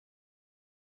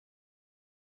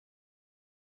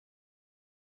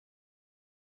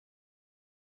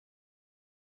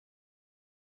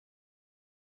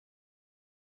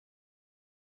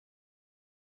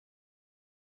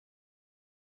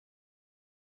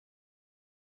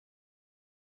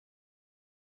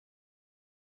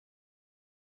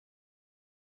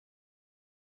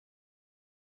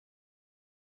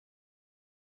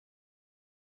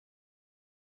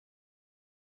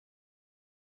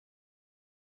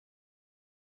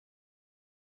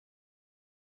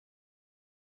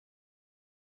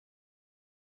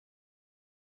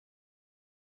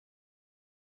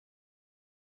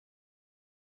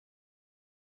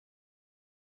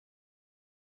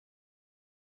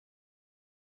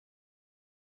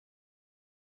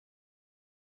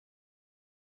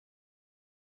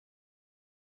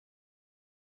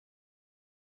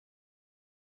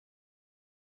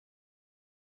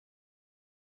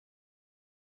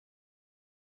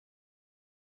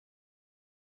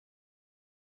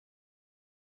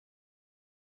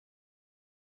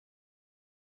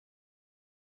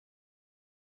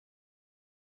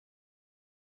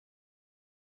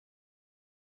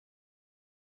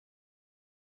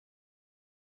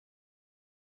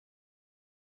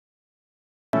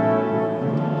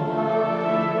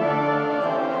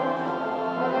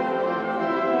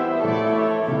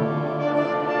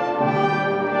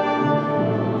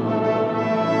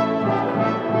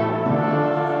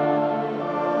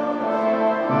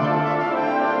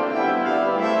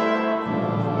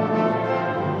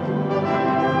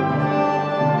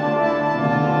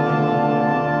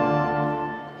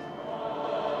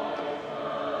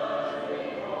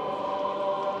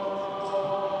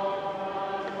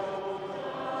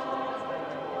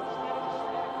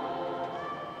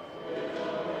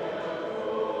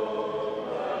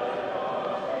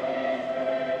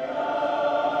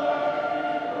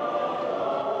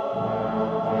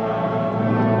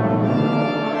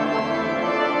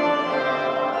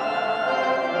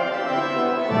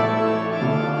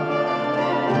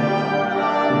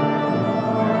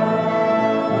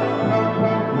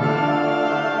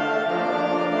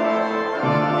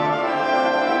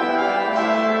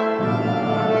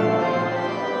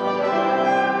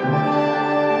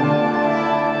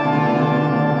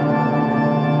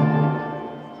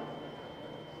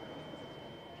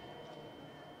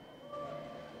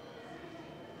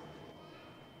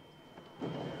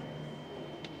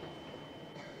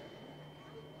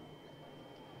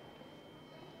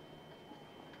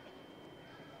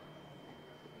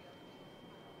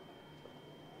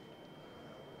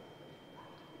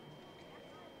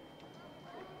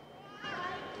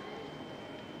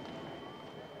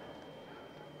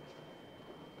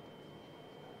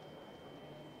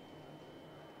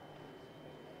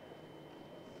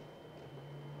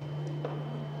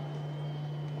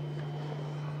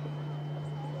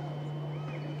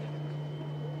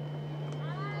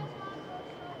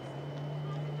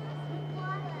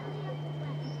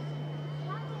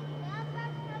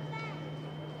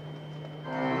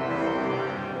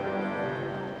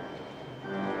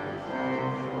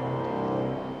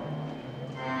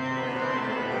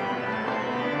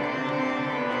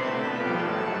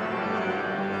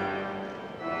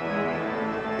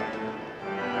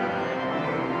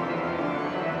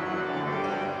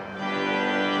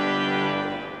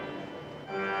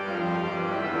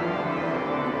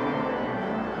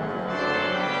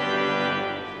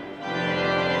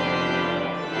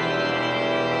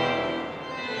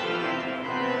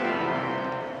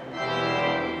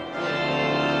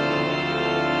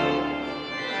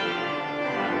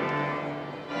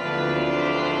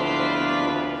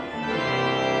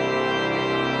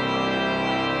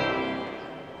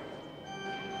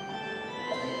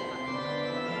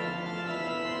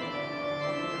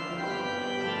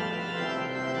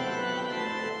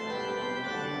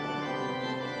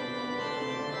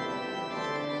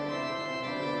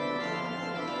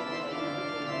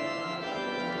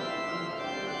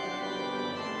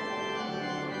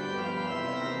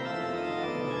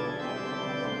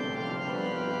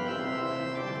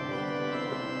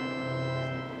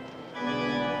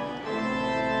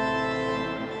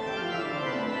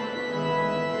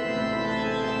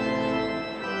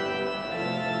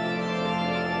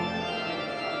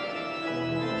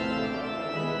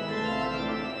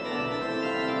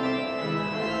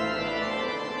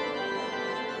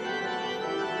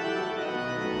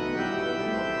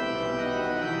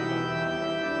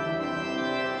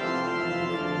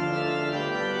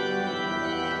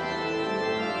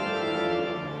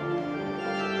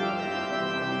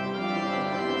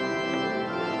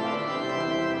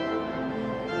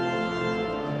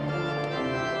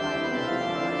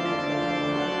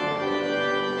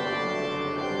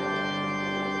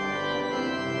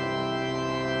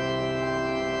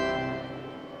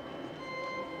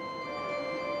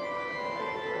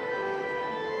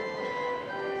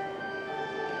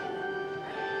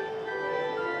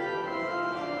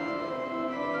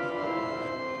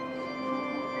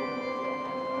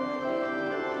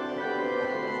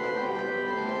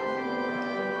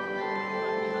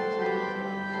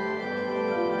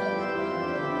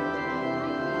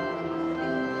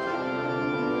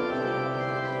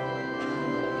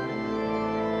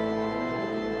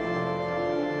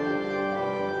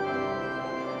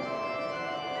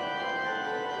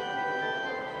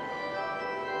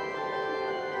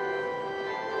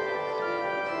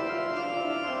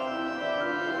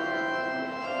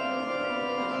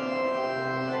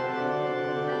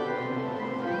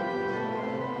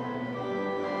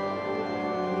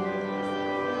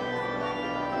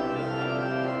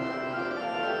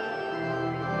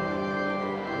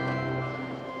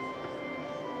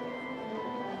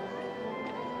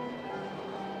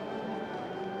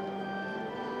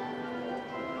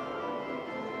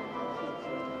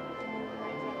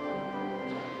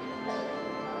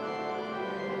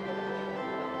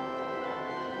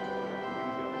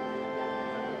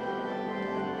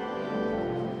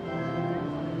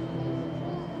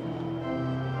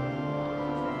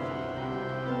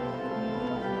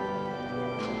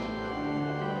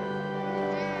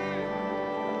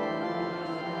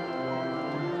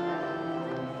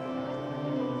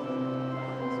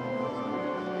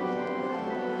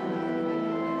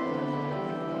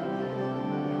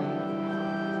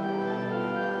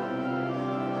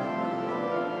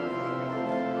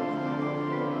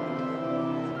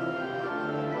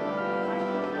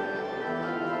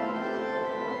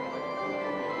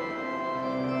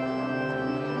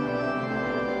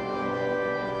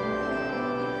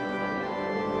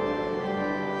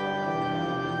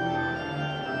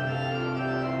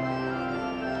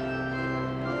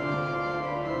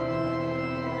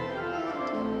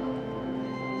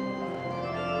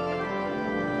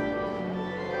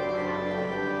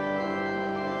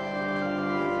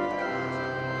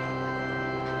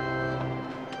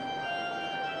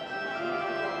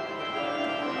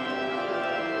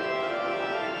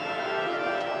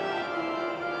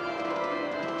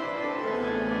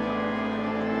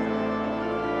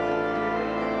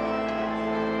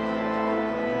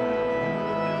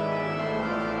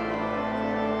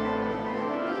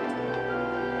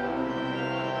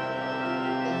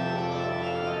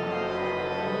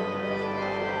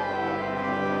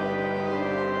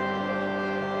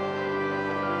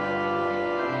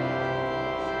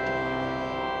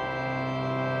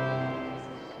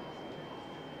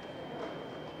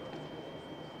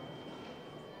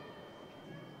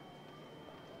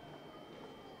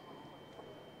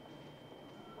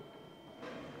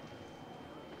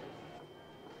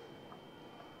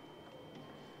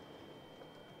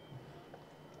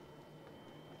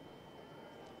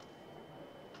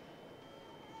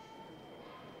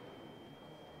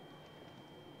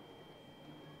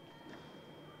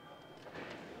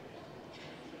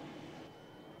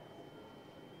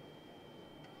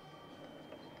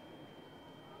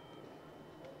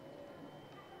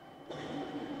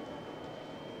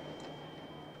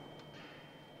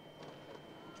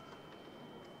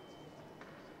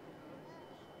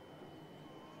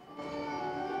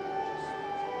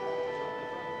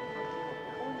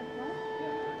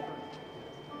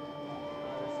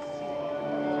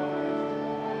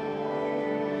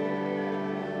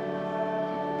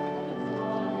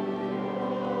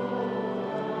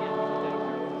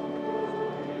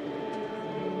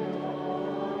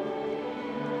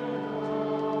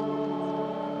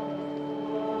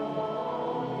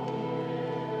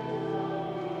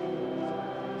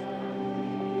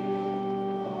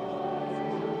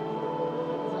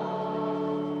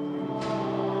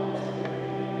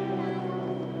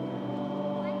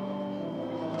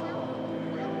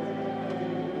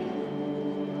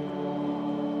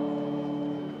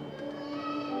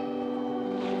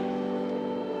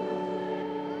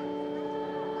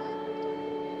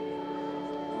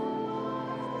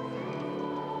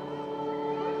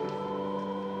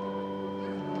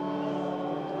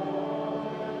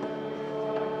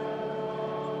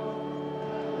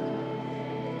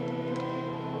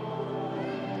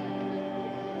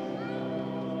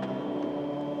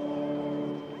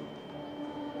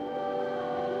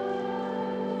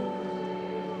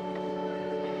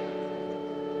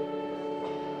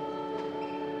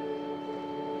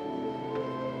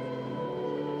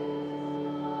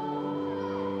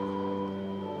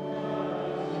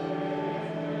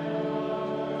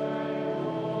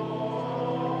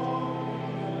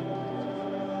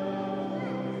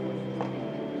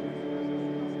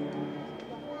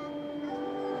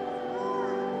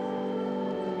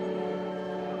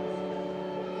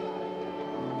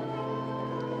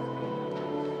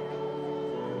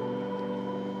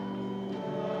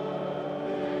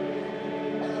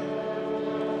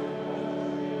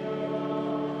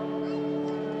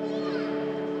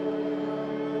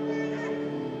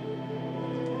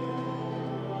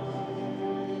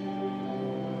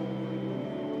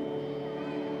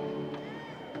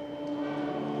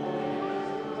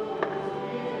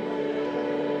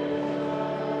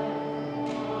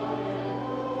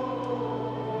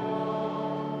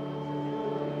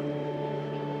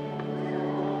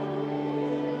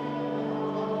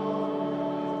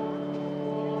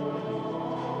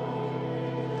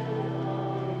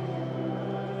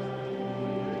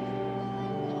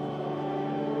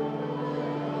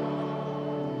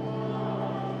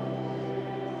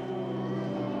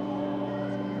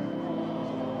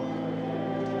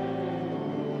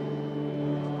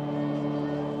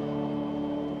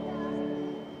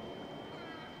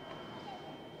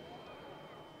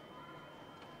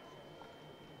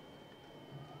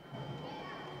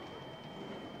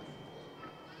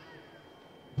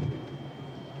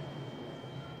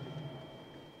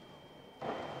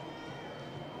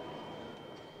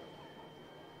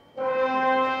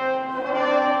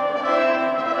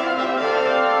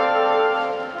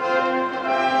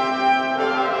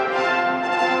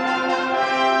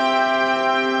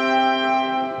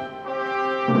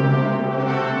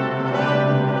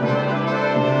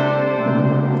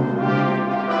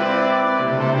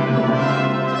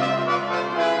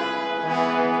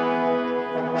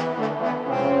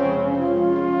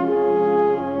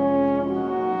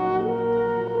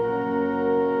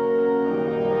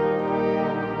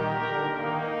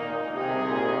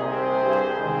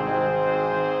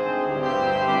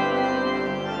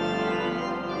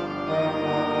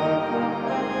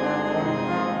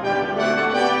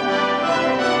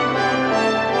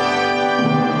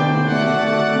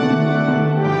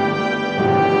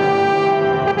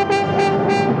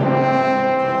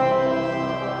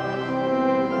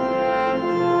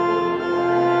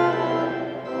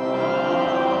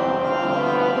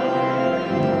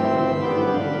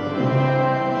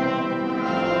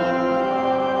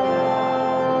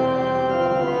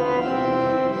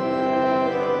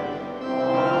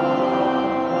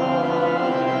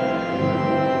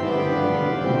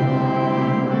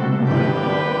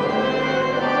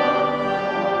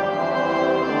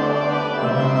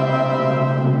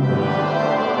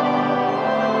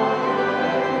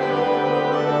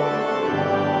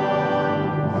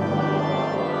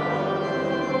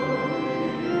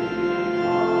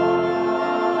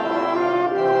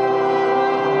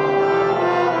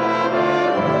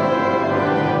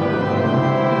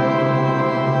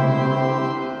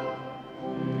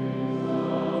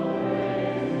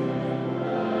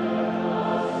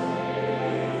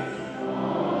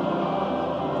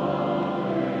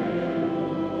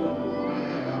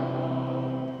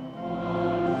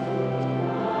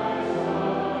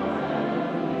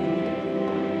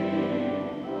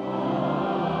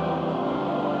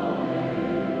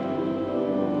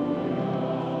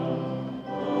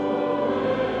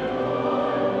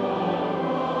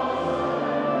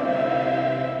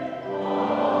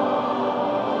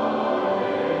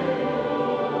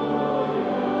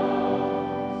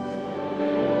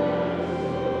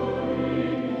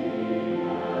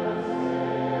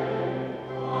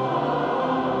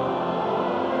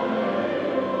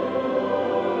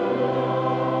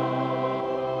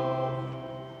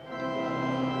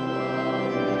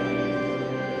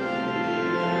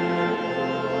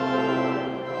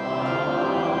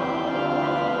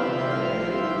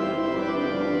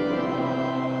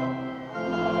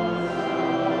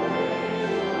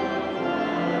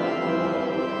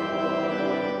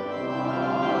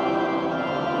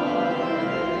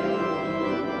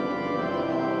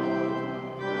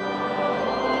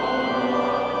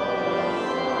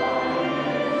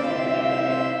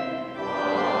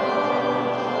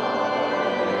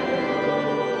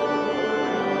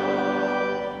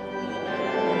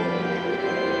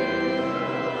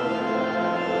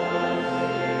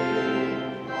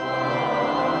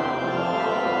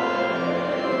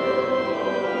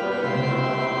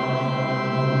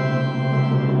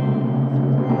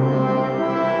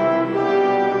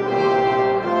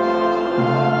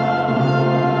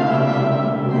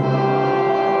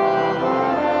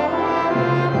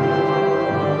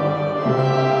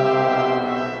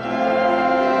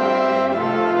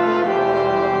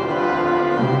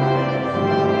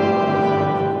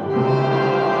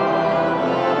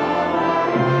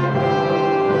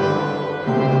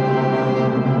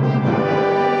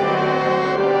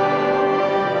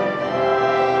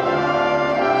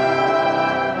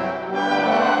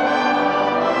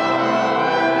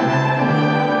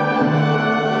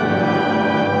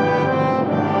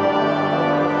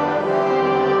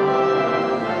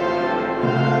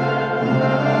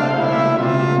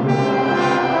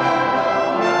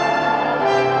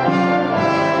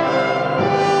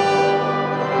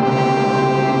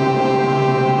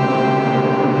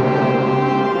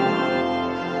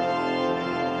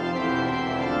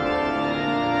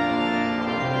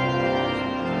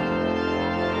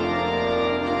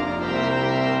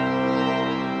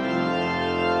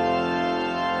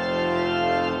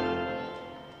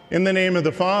In the name of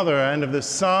the Father, and of the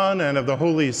Son, and of the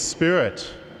Holy Spirit.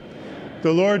 Amen.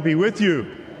 The Lord be with you.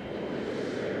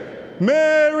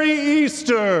 Merry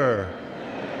Easter!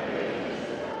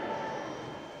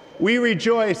 We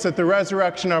rejoice at the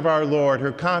resurrection of our Lord,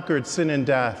 who conquered sin and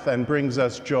death and brings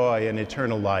us joy and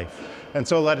eternal life. And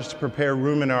so let us prepare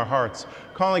room in our hearts,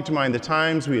 calling to mind the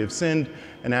times we have sinned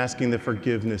and asking the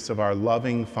forgiveness of our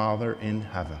loving Father in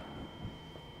heaven.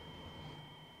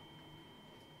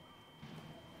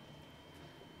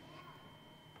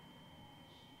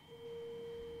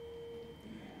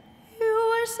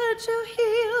 Said to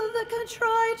heal the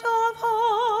contrite of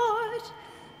heart,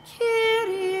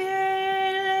 Kyrie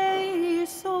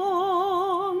eleison.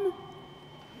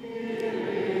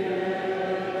 Kyrie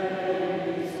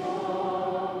eleison.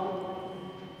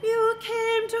 You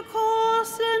came to call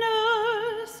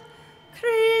sinners,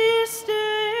 Christe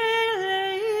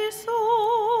eleison.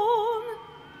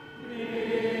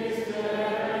 Christe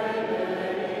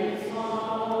eleison.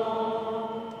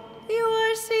 You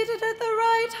are seated at the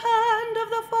right hand of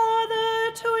the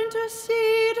Father to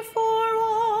intercede for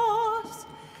us.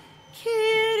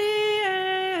 Kyrie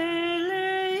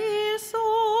eleison.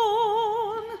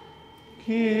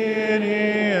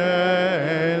 Kyrie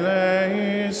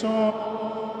eleison.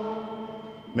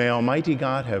 May Almighty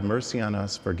God have mercy on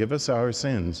us, forgive us our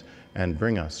sins, and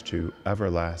bring us to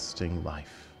everlasting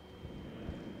life.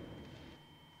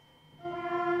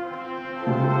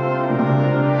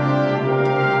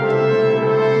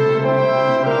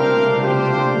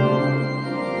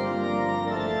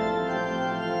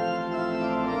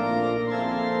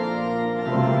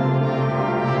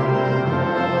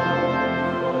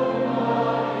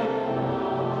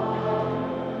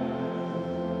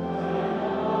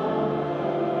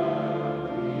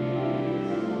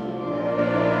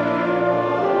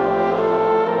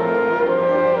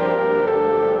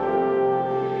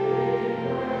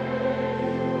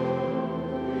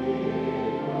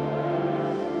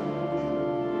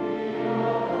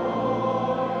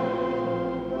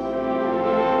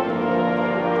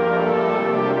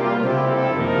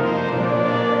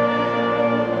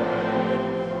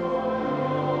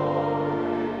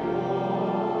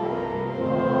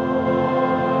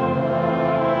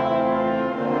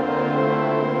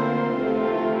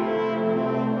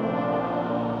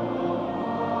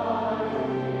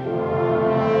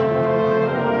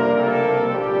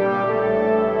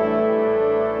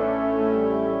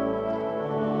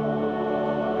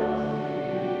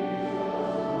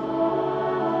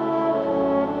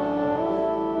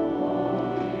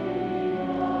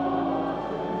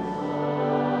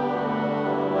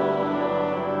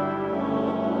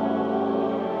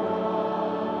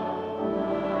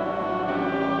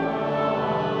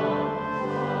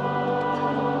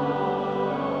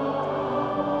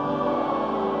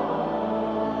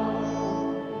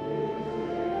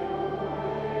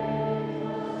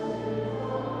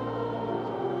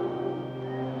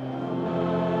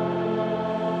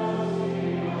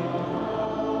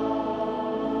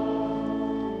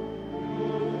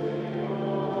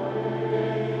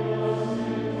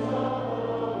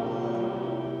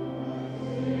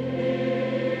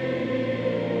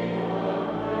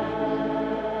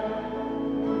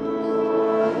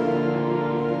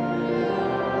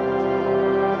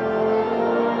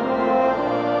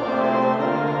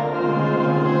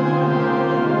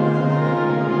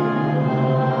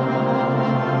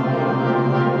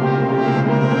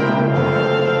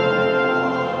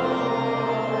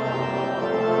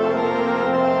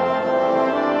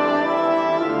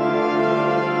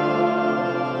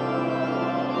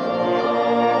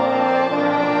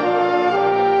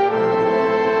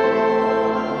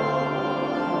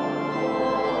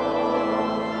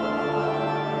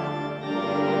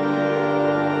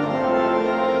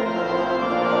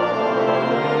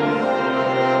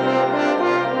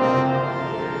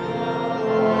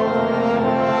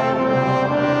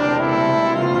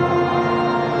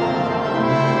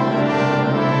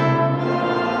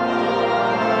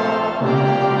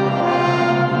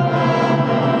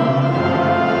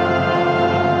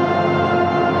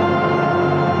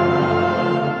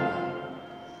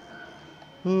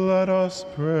 Let us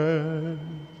pray.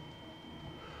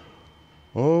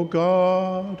 O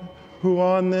God, who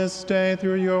on this day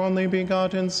through your only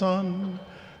begotten Son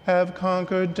have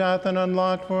conquered death and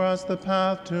unlocked for us the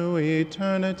path to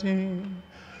eternity,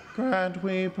 grant,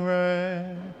 we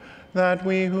pray, that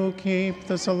we who keep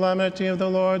the solemnity of the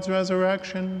Lord's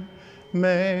resurrection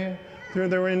may, through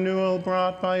the renewal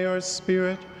brought by your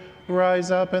Spirit, rise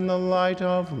up in the light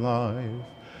of life.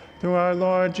 Through our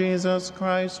Lord Jesus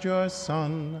Christ, your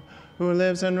Son, who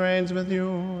lives and reigns with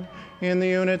you in the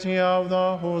unity of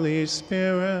the Holy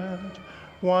Spirit,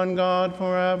 one God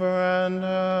forever and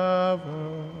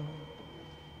ever.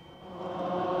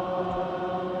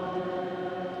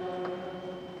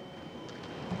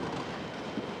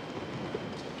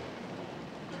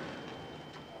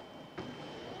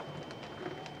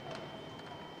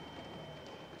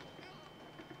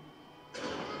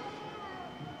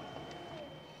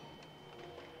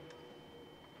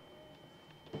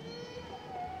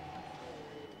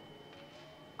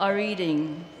 A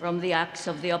reading from the Acts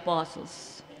of the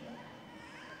Apostles.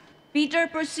 Peter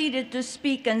proceeded to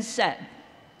speak and said,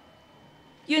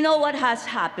 "You know what has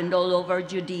happened all over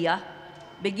Judea,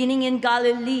 beginning in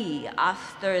Galilee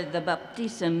after the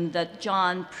baptism that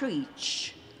John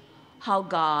preached, how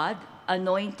God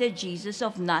anointed Jesus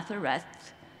of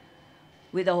Nazareth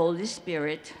with the Holy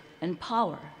Spirit and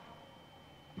power.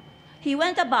 He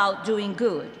went about doing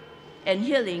good and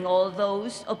healing all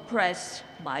those oppressed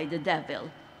by the devil,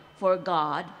 for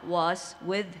God was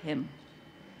with him.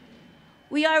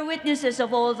 We are witnesses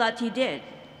of all that he did,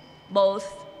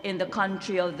 both in the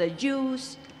country of the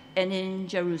Jews and in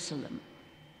Jerusalem.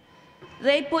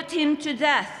 They put him to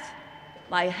death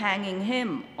by hanging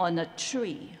him on a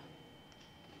tree.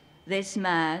 This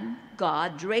man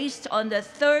God raised on the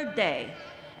third day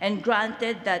and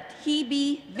granted that he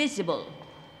be visible,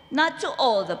 not to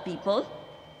all the people,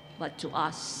 but to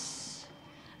us,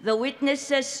 the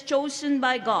witnesses chosen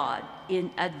by God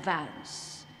in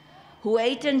advance, who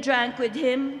ate and drank with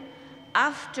him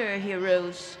after he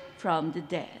rose from the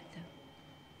dead.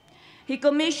 He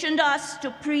commissioned us to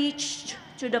preach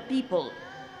to the people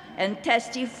and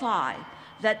testify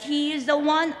that he is the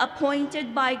one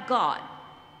appointed by God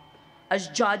as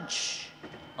judge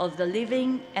of the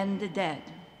living and the dead.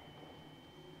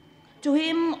 To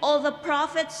him all the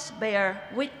prophets bear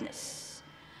witness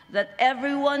that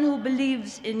everyone who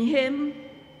believes in him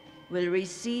will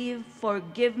receive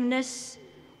forgiveness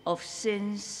of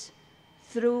sins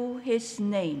through his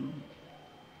name."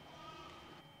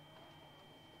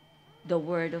 The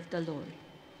word of the Lord.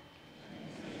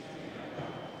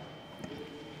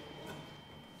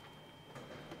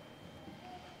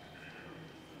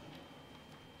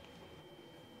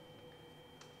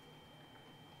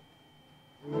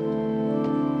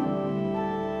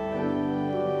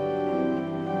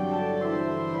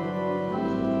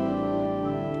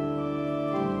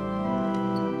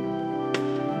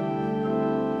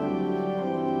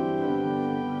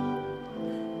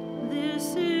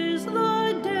 This is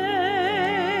the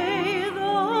day the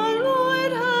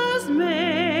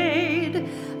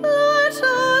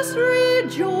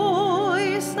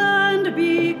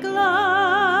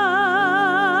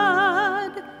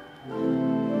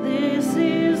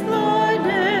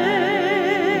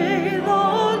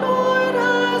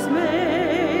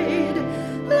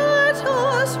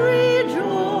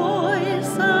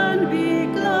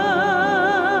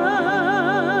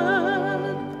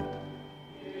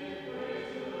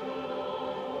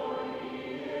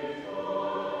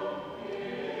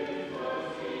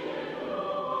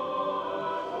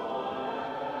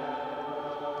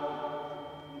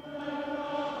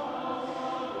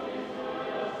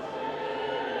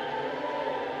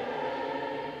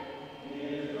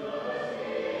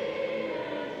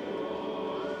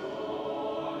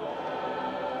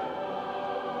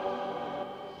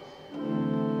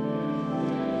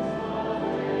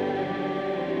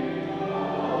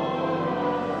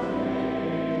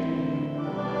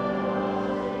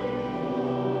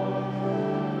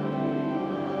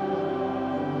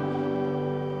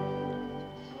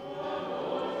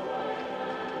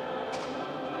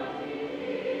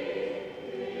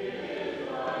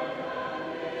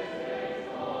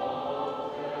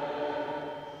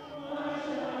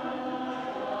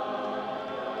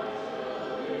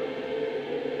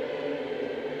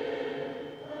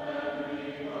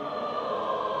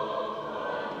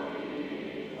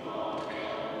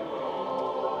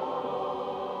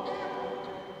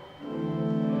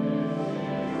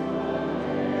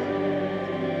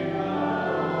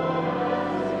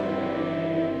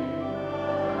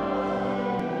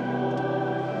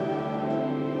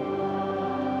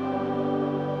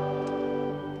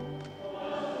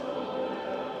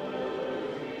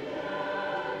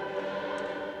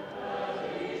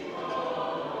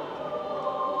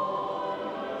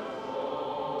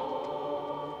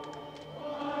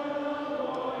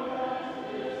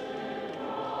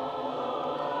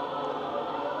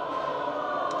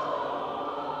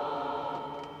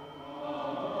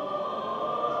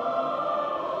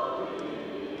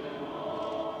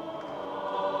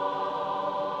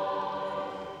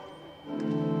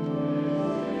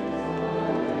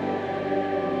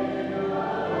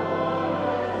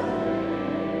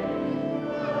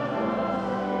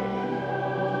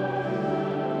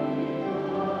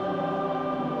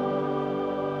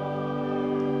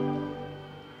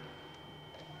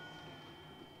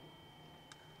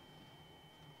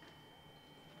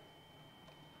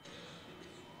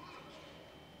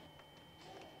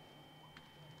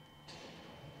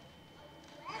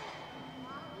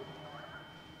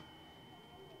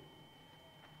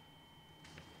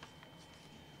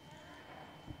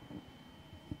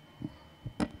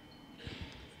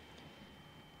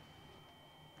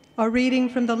A reading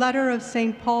from the letter of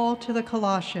St. Paul to the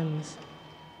Colossians.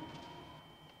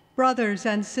 Brothers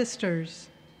and sisters,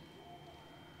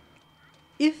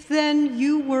 if then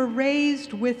you were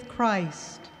raised with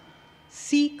Christ,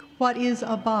 seek what is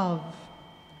above,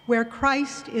 where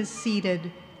Christ is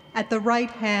seated at the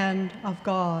right hand of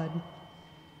God.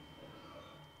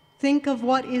 Think of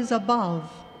what is above,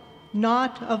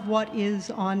 not of what is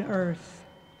on earth.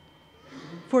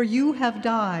 For you have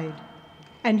died,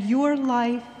 and your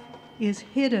life is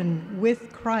hidden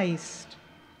with Christ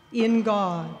in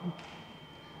God.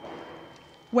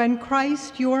 When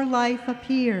Christ your life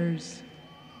appears,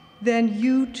 then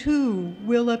you too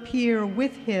will appear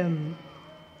with him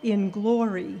in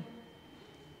glory.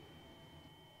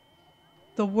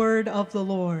 The word of the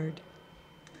Lord.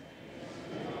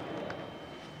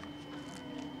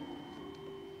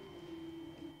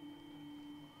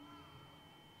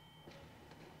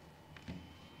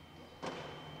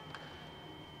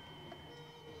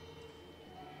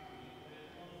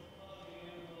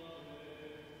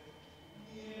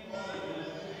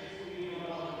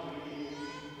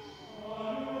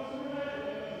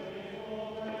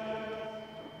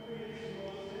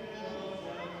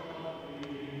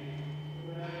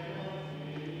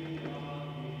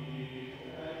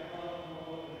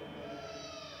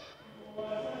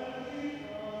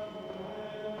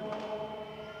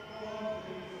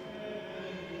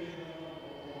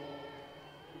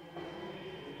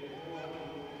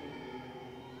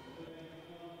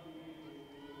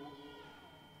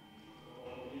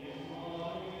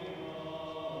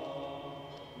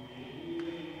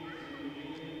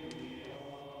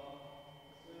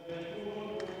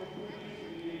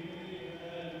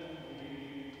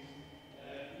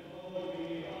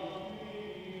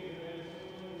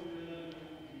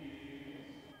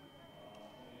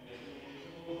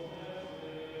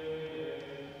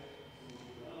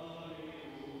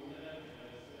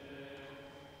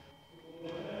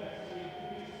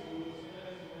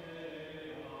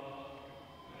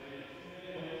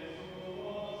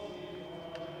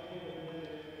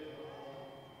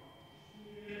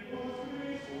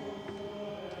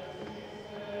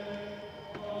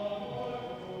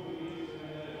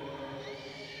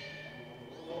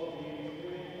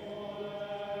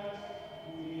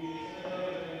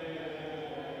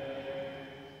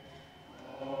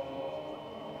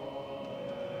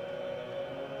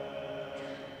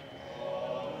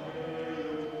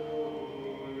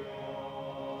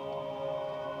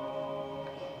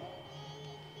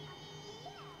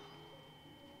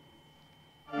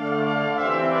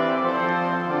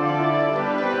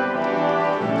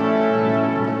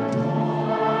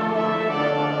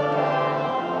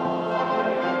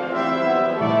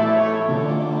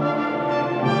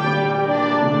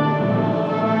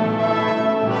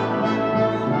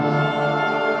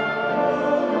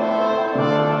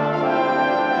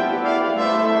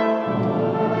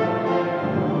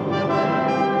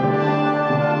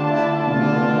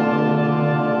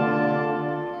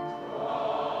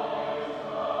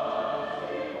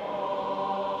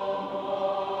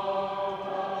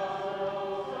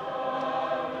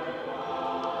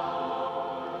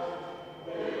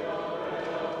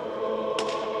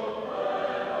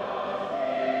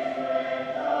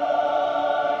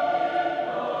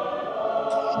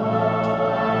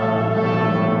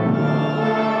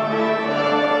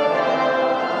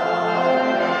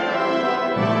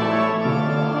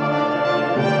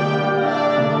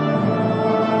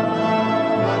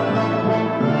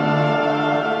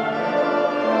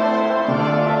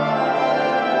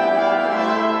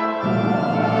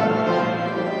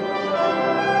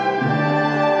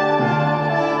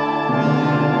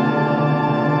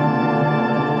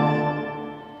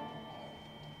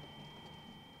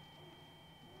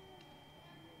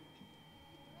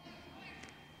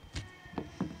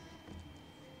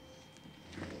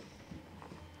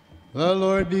 The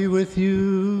Lord be with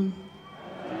you.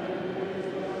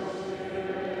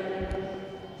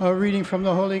 A reading from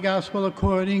the Holy Gospel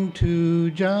according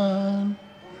to John.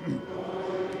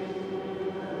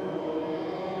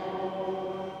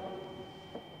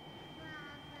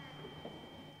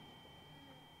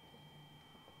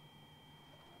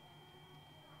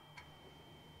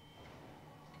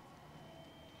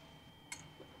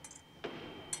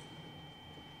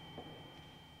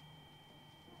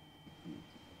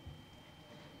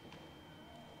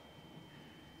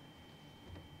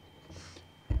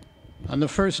 On the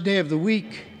first day of the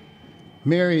week,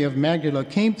 Mary of Magdala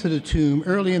came to the tomb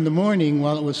early in the morning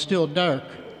while it was still dark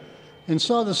and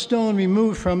saw the stone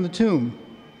removed from the tomb.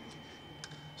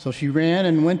 So she ran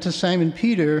and went to Simon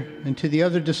Peter and to the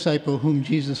other disciple whom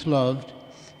Jesus loved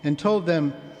and told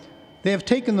them, They have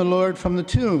taken the Lord from the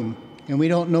tomb, and we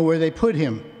don't know where they put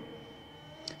him."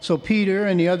 So Peter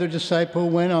and the other disciple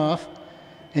went off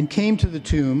and came to the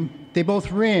tomb. They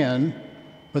both ran,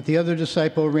 but the other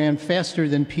disciple ran faster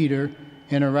than Peter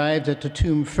and arrived at the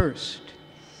tomb first.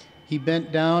 He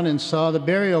bent down and saw the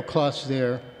burial cloths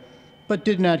there, but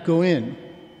did not go in.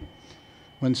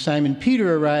 When Simon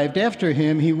Peter arrived after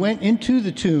him, he went into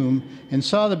the tomb and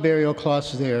saw the burial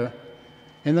cloths there,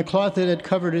 and the cloth that had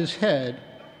covered his head,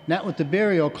 not with the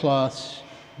burial cloths,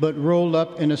 but rolled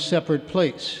up in a separate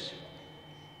place.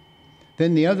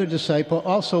 Then the other disciple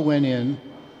also went in,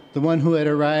 the one who had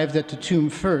arrived at the tomb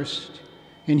first,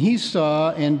 and he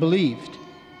saw and believed.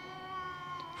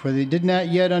 For they did not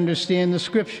yet understand the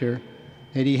scripture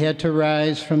that he had to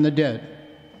rise from the dead.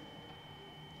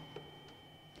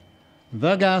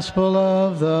 The Gospel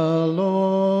of the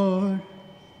Lord.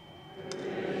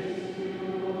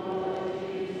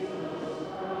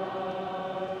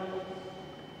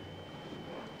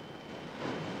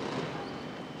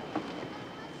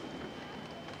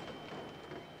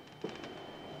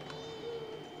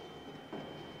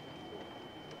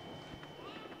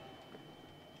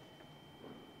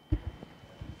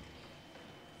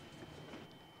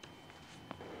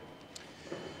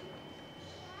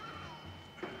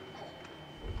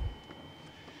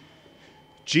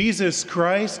 Jesus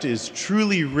Christ is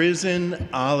truly risen.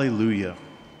 Alleluia.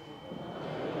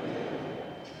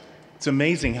 It's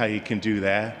amazing how you can do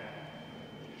that.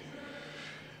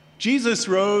 Jesus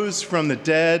rose from the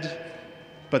dead,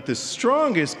 but the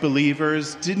strongest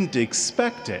believers didn't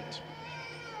expect it,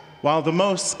 while the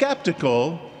most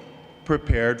skeptical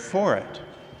prepared for it.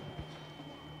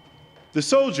 The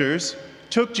soldiers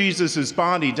took Jesus'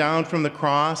 body down from the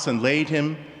cross and laid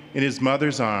him in his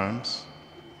mother's arms.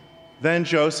 Then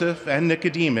Joseph and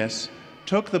Nicodemus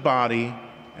took the body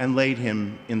and laid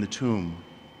him in the tomb.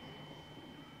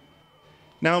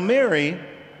 Now Mary,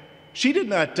 she did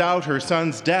not doubt her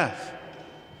son's death,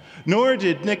 nor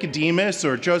did Nicodemus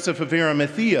or Joseph of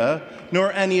Arimathea,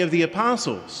 nor any of the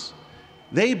apostles.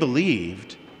 They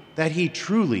believed that he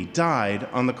truly died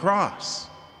on the cross.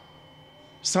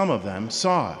 Some of them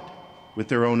saw it with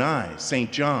their own eyes,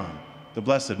 St. John, the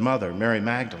Blessed Mother, Mary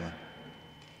Magdalene.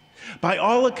 By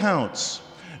all accounts,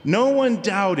 no one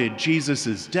doubted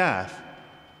Jesus' death,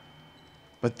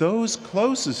 but those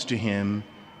closest to him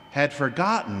had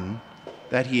forgotten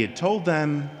that he had told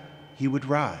them he would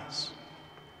rise.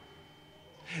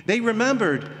 They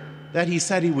remembered that he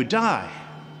said he would die.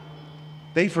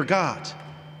 They forgot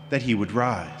that he would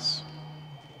rise.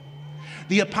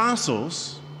 The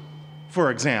apostles,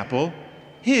 for example,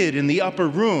 hid in the upper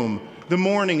room the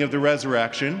morning of the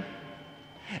resurrection,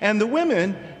 and the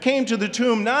women came to the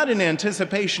tomb not in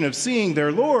anticipation of seeing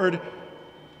their Lord,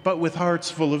 but with hearts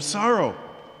full of sorrow.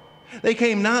 They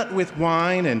came not with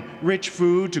wine and rich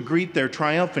food to greet their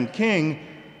triumphant king,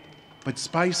 but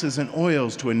spices and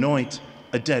oils to anoint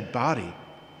a dead body.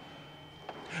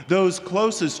 Those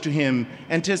closest to him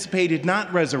anticipated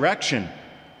not resurrection,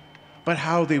 but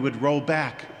how they would roll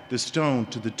back the stone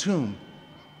to the tomb.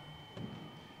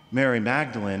 Mary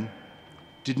Magdalene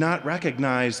did not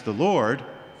recognize the Lord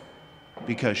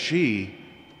because she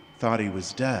thought he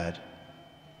was dead.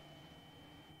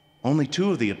 Only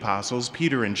two of the apostles,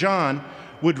 Peter and John,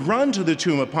 would run to the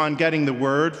tomb upon getting the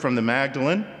word from the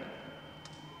Magdalene,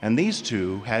 and these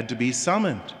two had to be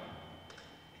summoned.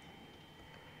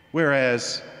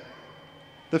 Whereas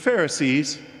the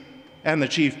Pharisees and the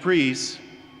chief priests,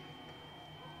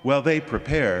 well, they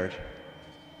prepared.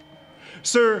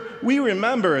 Sir, we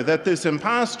remember that this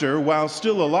impostor, while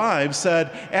still alive, said,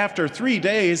 "After 3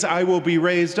 days I will be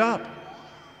raised up."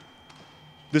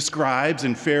 The scribes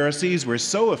and Pharisees were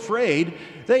so afraid,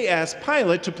 they asked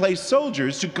Pilate to place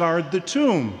soldiers to guard the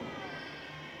tomb.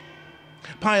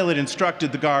 Pilate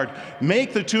instructed the guard,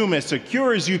 "Make the tomb as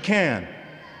secure as you can."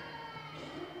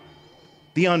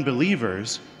 The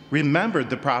unbelievers remembered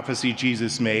the prophecy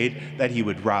Jesus made that he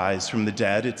would rise from the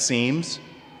dead, it seems.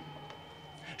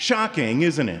 Shocking,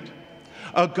 isn't it?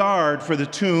 A guard for the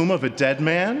tomb of a dead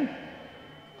man?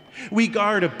 We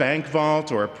guard a bank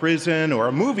vault or a prison or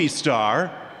a movie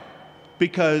star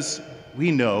because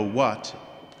we know what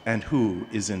and who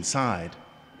is inside.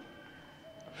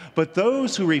 But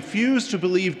those who refuse to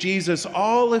believe Jesus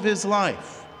all of his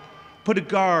life put a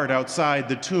guard outside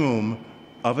the tomb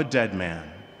of a dead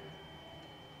man.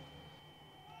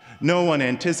 No one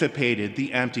anticipated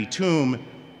the empty tomb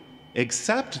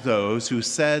except those who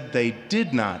said they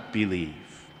did not believe.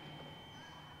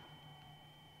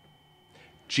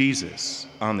 Jesus,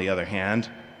 on the other hand,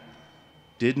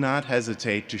 did not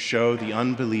hesitate to show the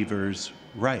unbelievers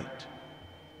right.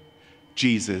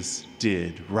 Jesus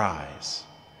did rise.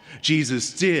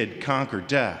 Jesus did conquer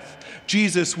death.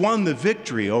 Jesus won the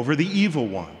victory over the evil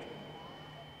one.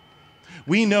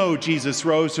 We know Jesus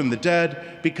rose from the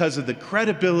dead because of the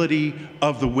credibility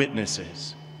of the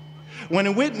witnesses. When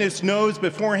a witness knows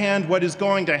beforehand what is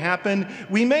going to happen,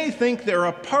 we may think they're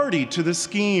a party to the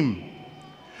scheme.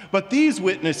 But these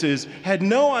witnesses had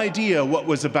no idea what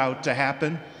was about to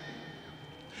happen.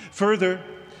 Further,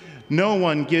 no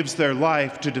one gives their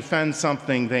life to defend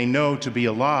something they know to be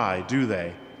a lie, do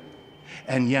they?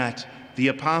 And yet, the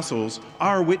apostles,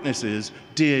 our witnesses,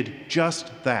 did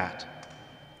just that.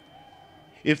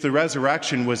 If the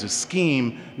resurrection was a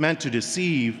scheme meant to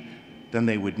deceive, then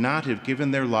they would not have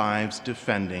given their lives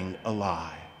defending a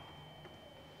lie.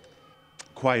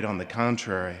 Quite on the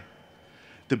contrary,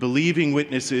 the believing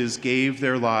witnesses gave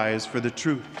their lives for the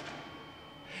truth.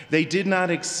 They did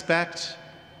not expect,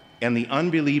 and the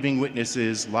unbelieving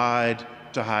witnesses lied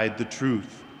to hide the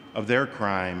truth of their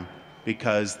crime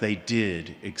because they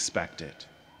did expect it.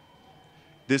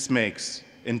 This makes,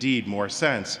 indeed, more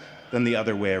sense than the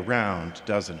other way around,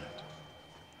 doesn't it?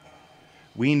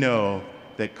 We know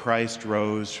that Christ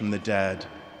rose from the dead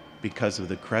because of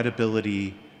the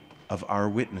credibility of our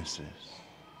witnesses.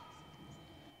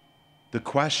 The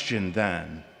question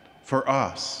then for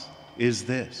us is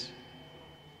this: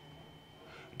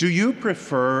 do you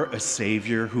prefer a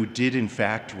Savior who did in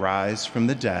fact rise from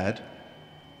the dead?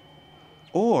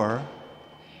 Or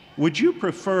would you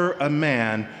prefer a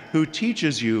man who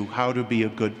teaches you how to be a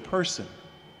good person?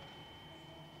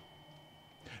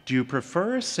 Do you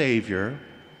prefer a Savior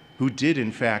who did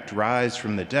in fact rise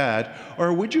from the dead,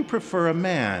 or would you prefer a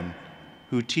man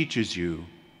who teaches you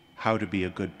how to be a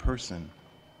good person?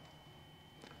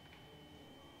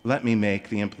 Let me make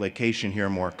the implication here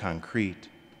more concrete.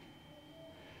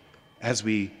 As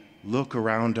we look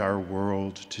around our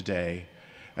world today,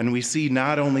 and we see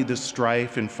not only the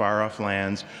strife in far-off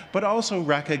lands, but also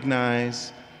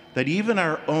recognize that even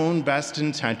our own best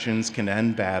intentions can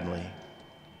end badly.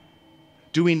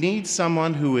 Do we need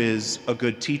someone who is a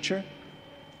good teacher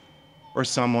or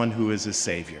someone who is a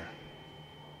savior?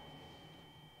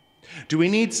 Do we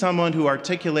need someone who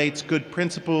articulates good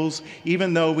principles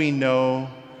even though we know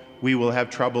we will have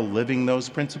trouble living those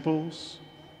principles?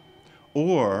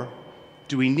 Or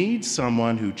do we need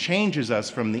someone who changes us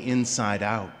from the inside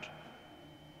out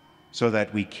so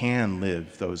that we can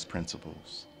live those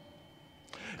principles?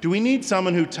 Do we need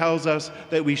someone who tells us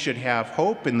that we should have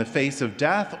hope in the face of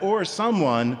death, or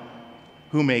someone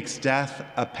who makes death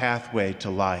a pathway to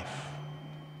life?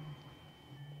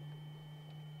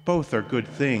 Both are good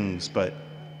things, but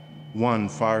one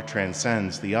far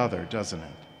transcends the other, doesn't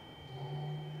it?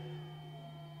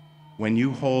 When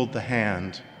you hold the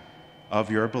hand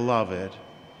of your beloved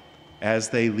as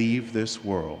they leave this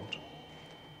world,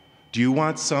 do you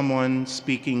want someone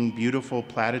speaking beautiful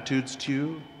platitudes to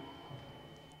you,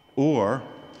 or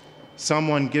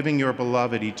someone giving your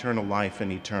beloved eternal life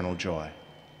and eternal joy?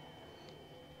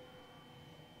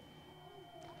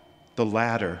 The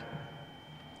latter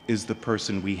is the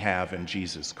person we have in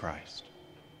Jesus Christ.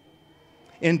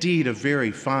 Indeed, a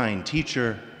very fine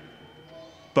teacher,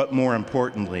 but more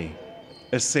importantly,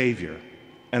 a Savior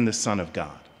and the Son of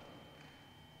God.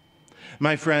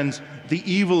 My friends, the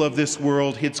evil of this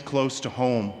world hits close to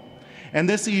home, and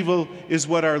this evil is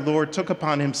what our Lord took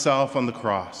upon himself on the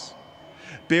cross,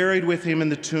 buried with him in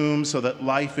the tomb so that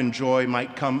life and joy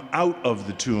might come out of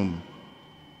the tomb.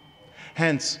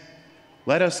 Hence,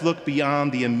 let us look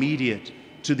beyond the immediate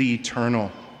to the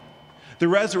eternal. The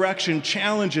resurrection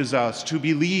challenges us to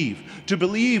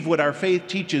believe what our faith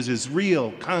teaches is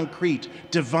real, concrete,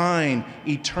 divine,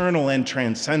 eternal, and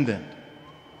transcendent.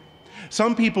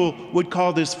 Some people would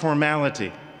call this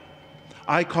formality.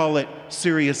 I call it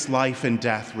serious life and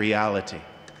death reality.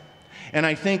 And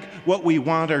I think what we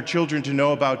want our children to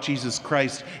know about Jesus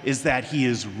Christ is that he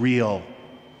is real.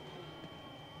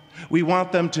 We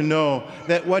want them to know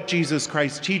that what Jesus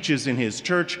Christ teaches in his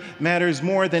church matters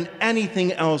more than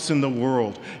anything else in the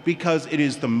world, because it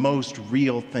is the most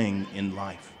real thing in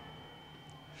life.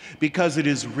 Because it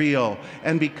is real,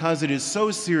 and because it is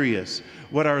so serious,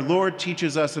 what our Lord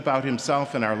teaches us about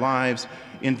himself and our lives,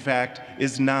 in fact,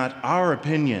 is not our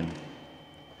opinion.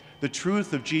 The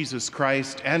truth of Jesus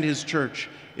Christ and his church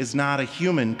is not a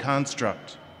human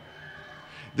construct.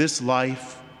 This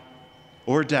life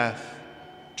or death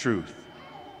truth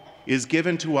is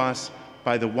given to us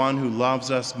by the one who loves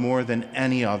us more than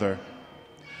any other,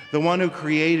 the one who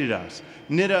created us,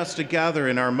 knit us together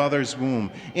in our mother's womb.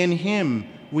 In him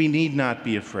we need not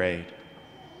be afraid.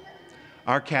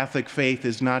 Our Catholic faith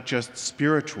is not just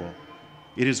spiritual,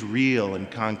 it is real and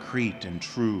concrete and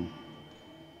true.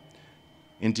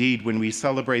 Indeed, when we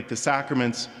celebrate the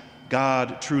sacraments,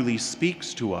 God truly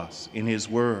speaks to us in his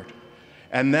word.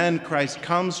 And then Christ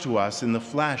comes to us in the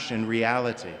flesh in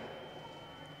reality.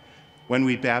 When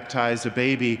we baptize a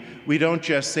baby, we don't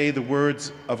just say the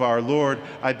words of our Lord,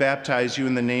 I baptize you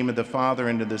in the name of the Father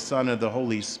and of the Son and of the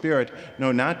Holy Spirit.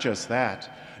 No, not just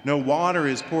that. No, water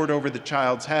is poured over the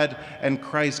child's head and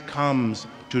Christ comes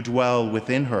to dwell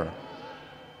within her.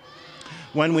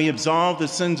 When we absolve the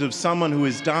sins of someone who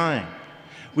is dying,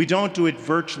 we don't do it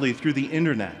virtually through the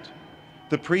internet.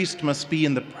 The priest must be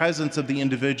in the presence of the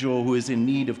individual who is in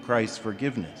need of Christ's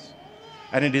forgiveness.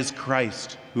 And it is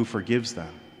Christ who forgives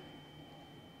them.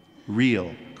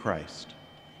 Real Christ.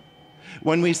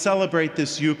 When we celebrate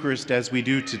this Eucharist as we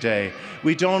do today,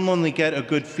 we don't only get a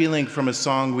good feeling from a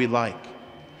song we like.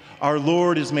 Our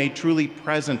Lord is made truly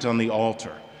present on the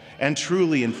altar and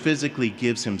truly and physically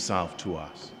gives himself to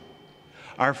us.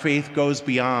 Our faith goes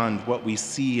beyond what we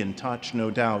see and touch, no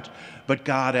doubt, but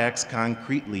God acts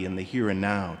concretely in the here and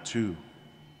now, too.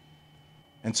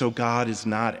 And so God is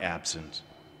not absent.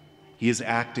 He is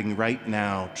acting right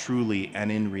now, truly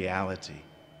and in reality.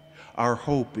 Our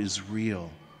hope is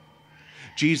real.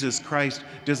 Jesus Christ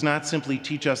does not simply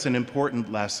teach us an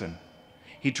important lesson.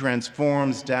 He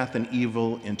transforms death and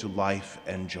evil into life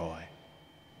and joy.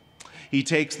 He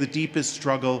takes the deepest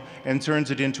struggle and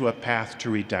turns it into a path to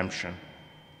redemption.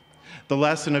 The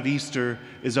lesson of Easter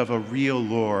is of a real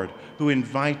Lord who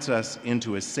invites us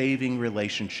into a saving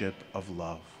relationship of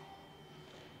love.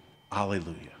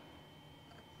 Alleluia.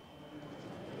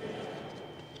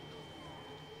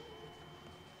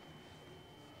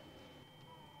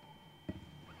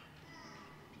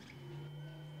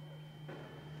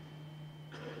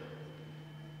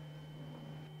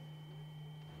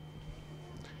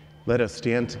 Let us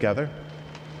stand together.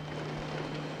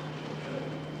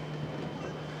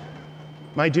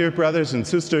 My dear brothers and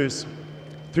sisters,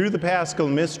 through the Paschal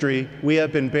mystery, we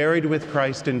have been buried with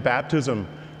Christ in baptism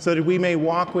so that we may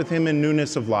walk with him in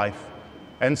newness of life.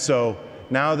 And so,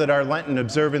 now that our Lenten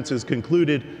observance is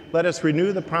concluded, let us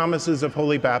renew the promises of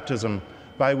holy baptism,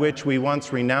 by which we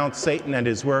once renounced Satan and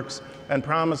his works and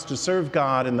promised to serve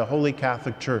God in the Holy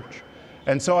Catholic Church.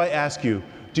 And so I ask you,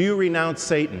 do you renounce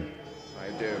Satan? I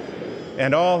do.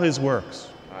 And all his works?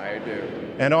 I do.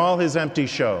 And all his empty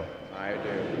show? I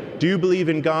do. Do you believe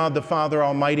in God, the Father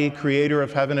Almighty, creator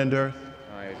of heaven and earth?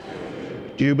 I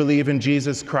do. Do you believe in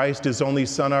Jesus Christ, his only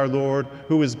Son, our Lord,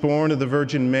 who was born of the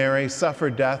Virgin Mary,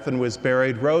 suffered death and was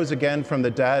buried, rose again from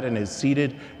the dead, and is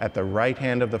seated at the right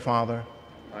hand of the Father?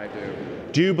 I do.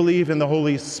 Do you believe in the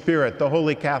Holy Spirit, the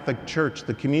Holy Catholic Church,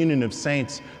 the communion of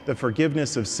saints, the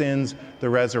forgiveness of sins, the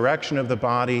resurrection of the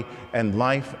body, and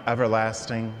life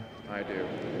everlasting? I do.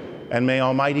 And may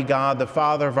Almighty God, the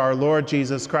Father of our Lord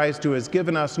Jesus Christ, who has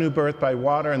given us new birth by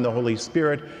water and the Holy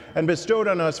Spirit, and bestowed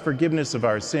on us forgiveness of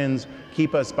our sins,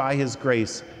 keep us by his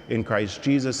grace in Christ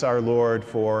Jesus our Lord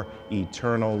for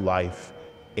eternal life.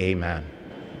 Amen.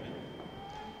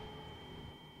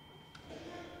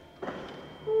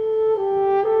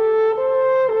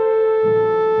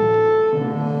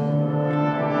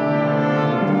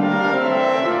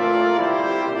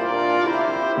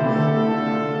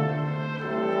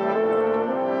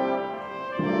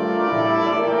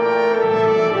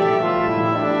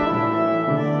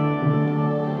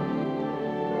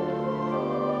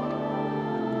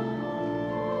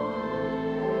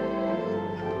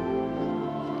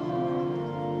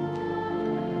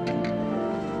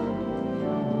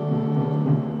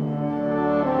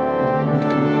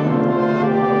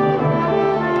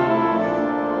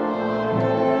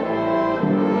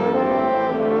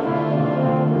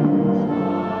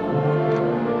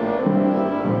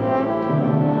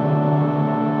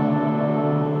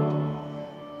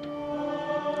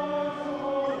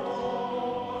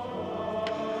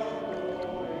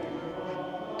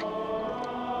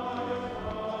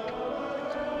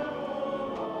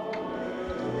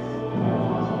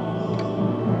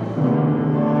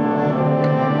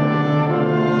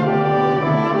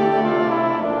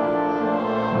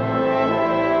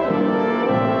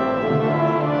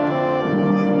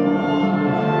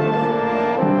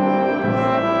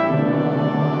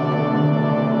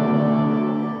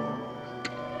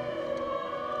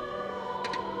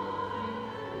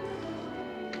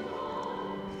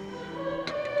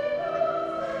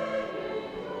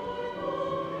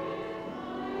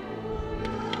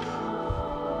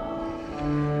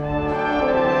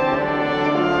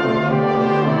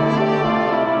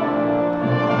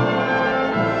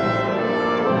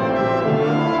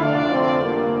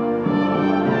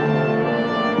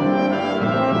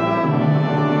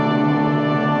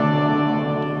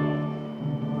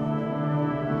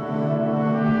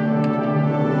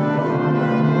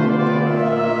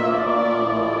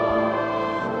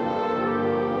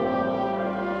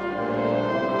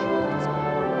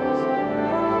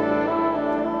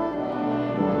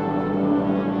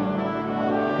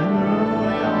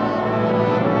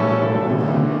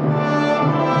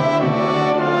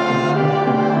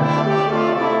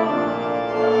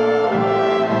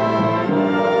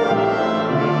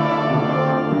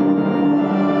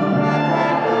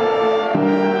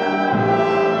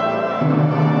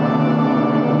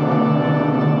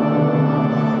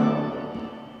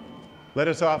 Let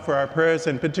us offer our prayers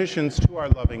and petitions to our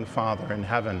loving Father in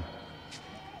heaven.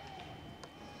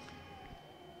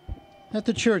 That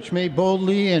the Church may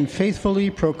boldly and faithfully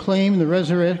proclaim the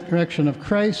resurrection of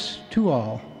Christ to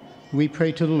all, we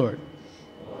pray to the Lord.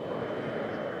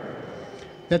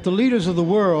 That the leaders of the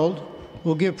world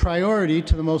will give priority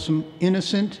to the most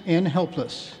innocent and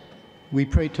helpless, we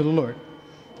pray to the Lord.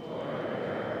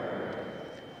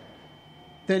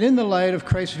 That in the light of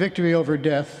Christ's victory over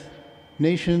death,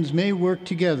 nations may work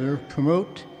together,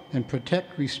 promote and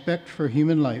protect respect for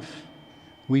human life,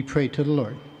 we pray to the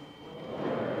Lord.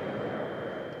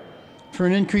 For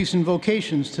an increase in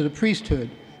vocations to the priesthood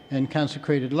and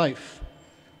consecrated life,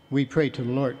 we pray to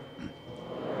the Lord.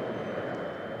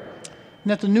 And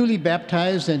that the newly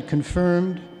baptized and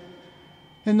confirmed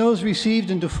and those received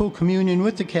into full communion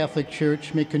with the Catholic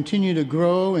Church may continue to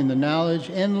grow in the knowledge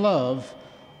and love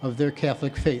of their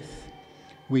Catholic faith,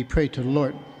 we pray to the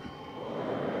Lord.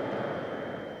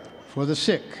 For the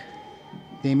sick,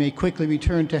 they may quickly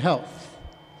return to health.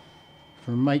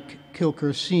 For Mike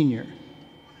Kilker Sr.,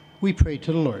 we pray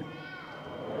to the Lord.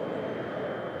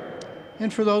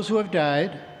 And for those who have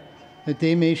died, that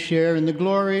they may share in the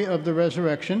glory of the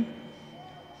resurrection.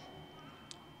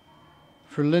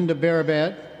 For Linda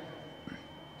Barabad,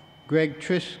 Greg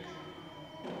Trisk,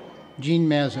 Jean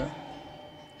Mazza,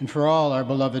 and for all our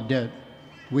beloved dead,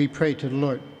 we pray to the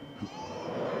Lord.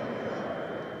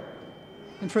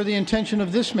 And for the intention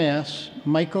of this Mass,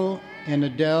 Michael and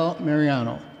Adele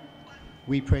Mariano,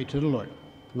 we pray to the Lord.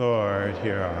 Lord,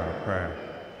 hear our prayer.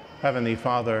 Heavenly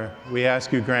Father, we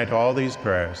ask you grant all these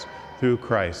prayers through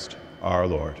Christ our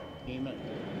Lord. Amen.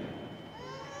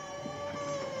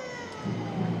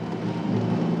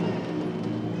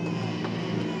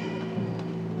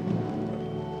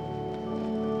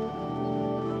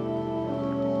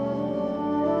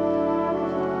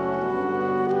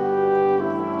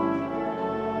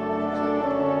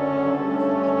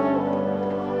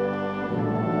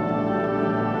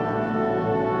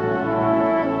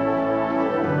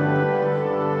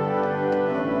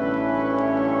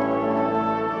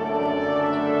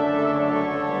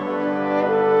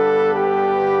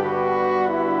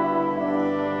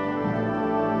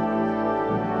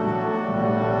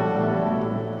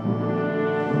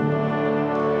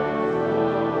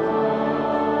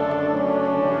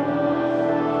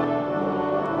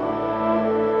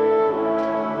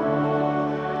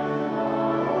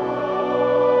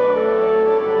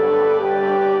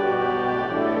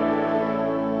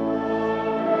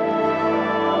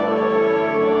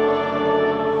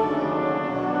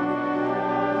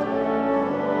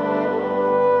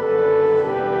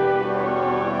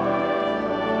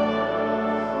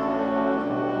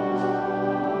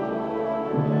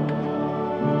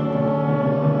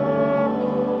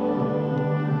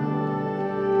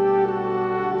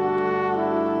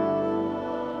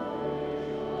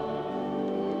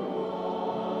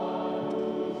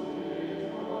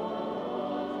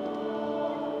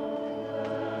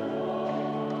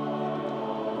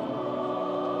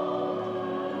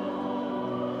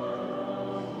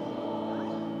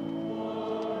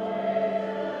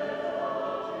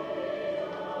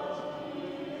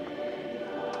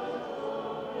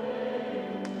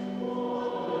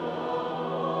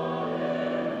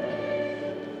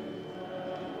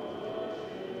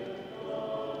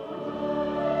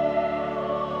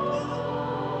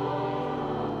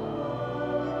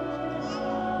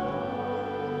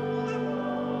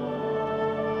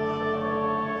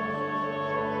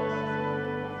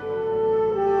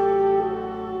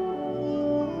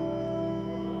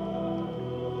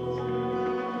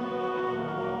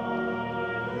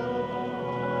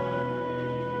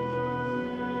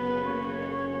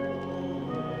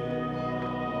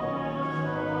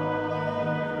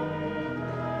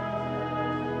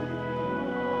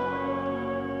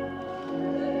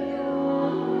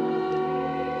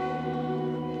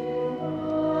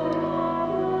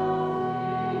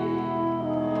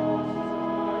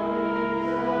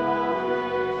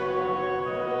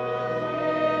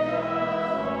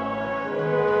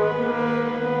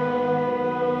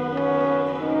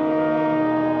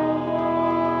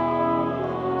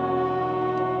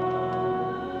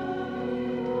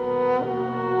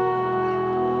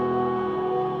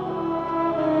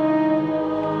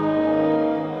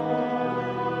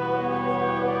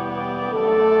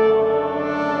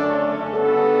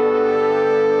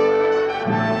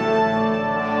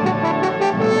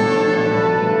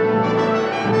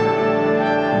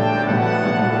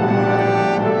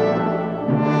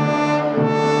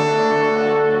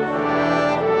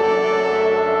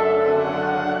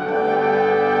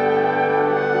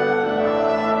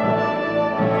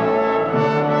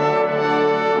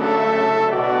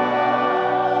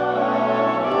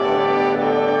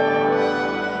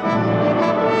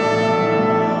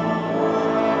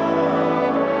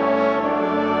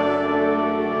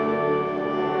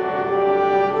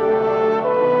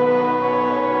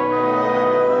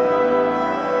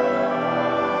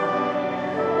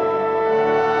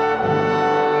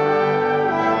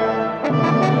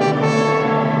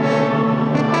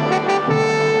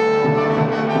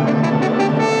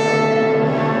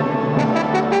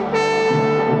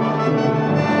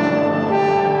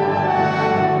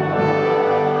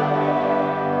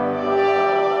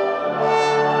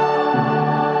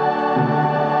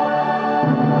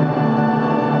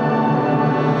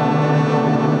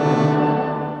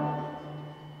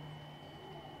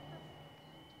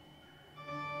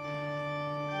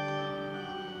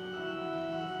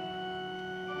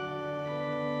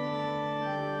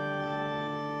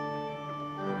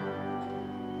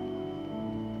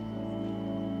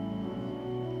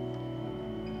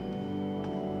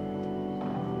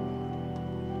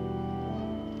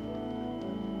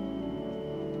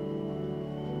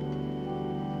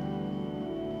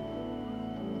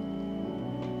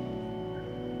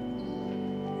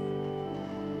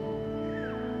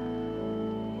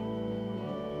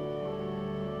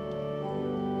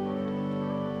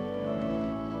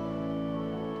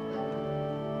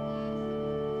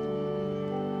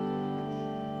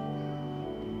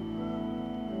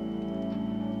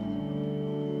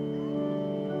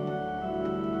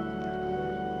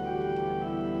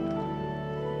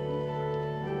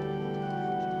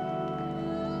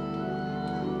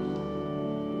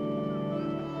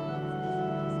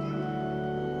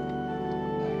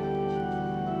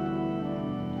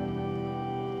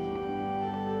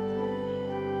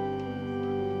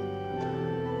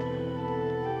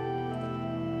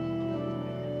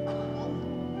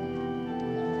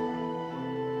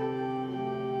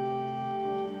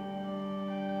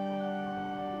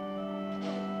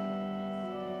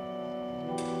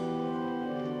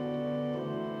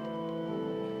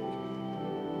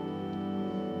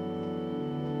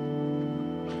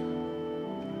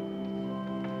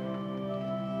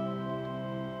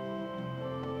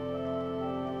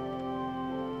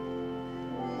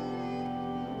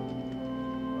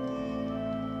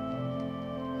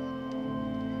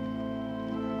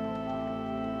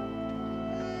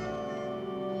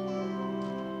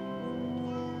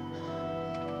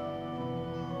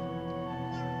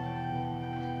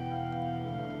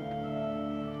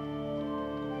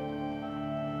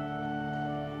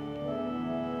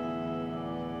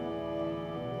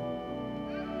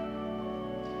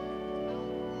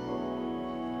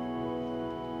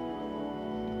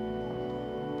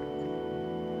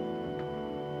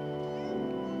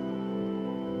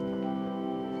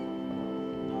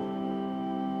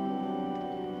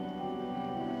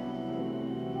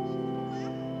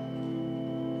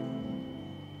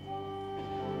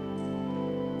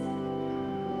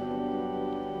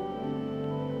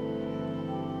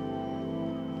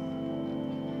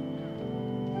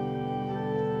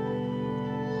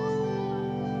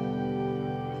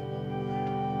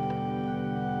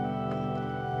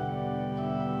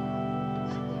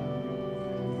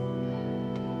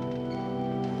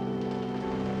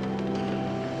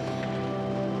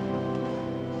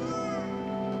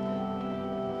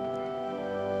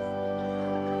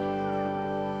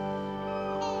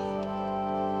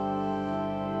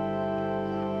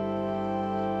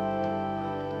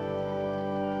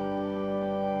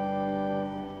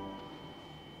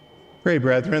 Pray,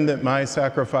 brethren, that my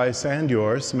sacrifice and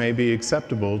yours may be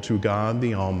acceptable to God,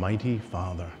 the Almighty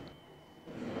Father.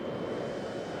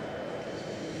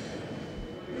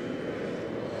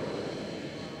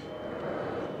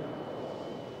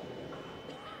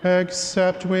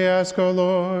 Accept, we ask, O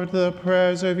Lord, the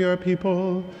prayers of your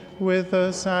people with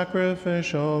the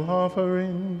sacrificial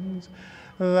offerings,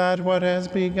 that what has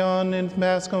begun in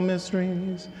paschal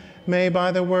mysteries may,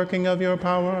 by the working of your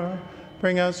power,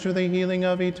 bring us to the healing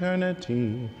of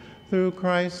eternity, through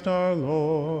Christ our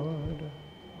Lord.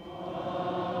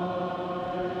 Amen.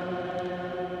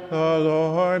 The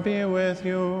Lord be with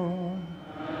you.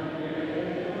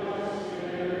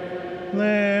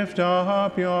 Lift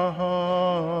up your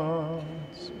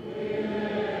hearts.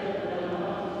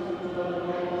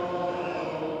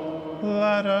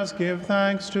 Let us give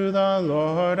thanks to the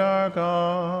Lord our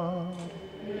God.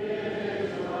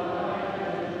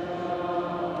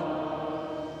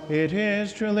 It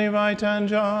is truly right and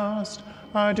just,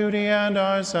 our duty and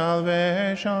our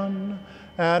salvation,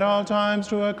 at all times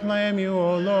to acclaim you,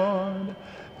 O Lord,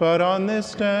 but on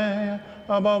this day,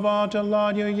 above all to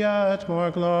laud you yet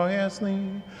more gloriously,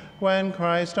 when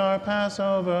Christ our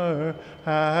Passover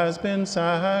has been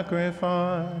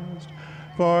sacrificed.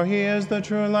 For he is the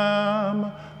true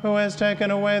Lamb, who has taken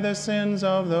away the sins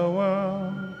of the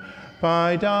world.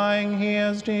 By dying he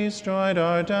has destroyed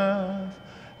our death,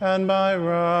 and by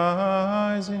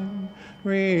rising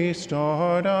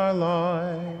restored our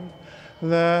life.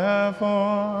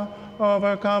 Therefore,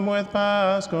 overcome with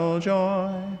paschal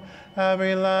joy,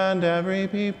 every land, every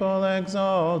people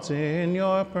exalts in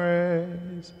your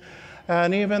praise.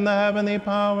 And even the heavenly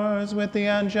powers with the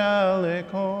angelic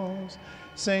hosts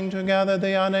sing together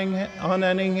the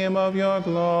unending hymn of your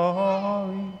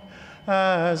glory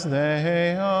as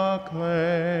they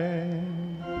acclaim.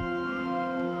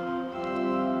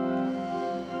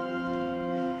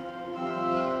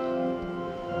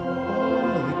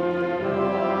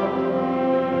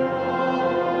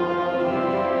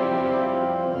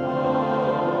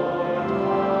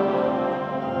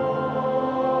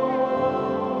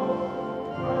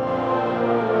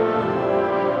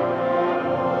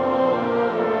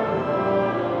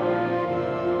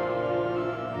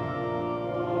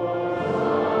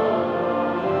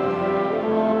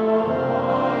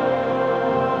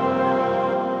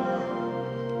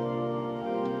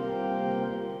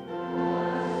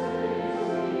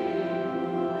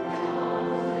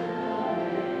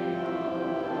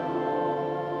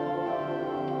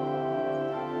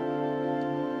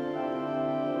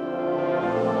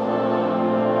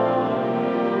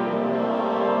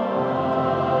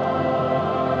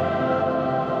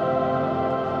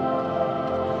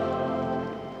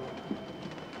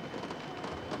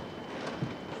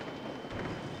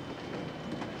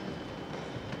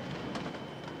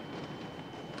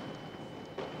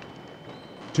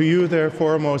 To you,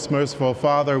 therefore, most merciful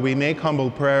Father, we make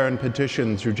humble prayer and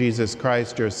petition through Jesus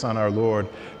Christ, your Son, our Lord,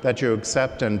 that you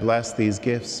accept and bless these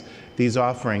gifts, these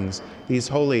offerings, these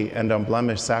holy and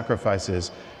unblemished sacrifices,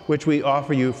 which we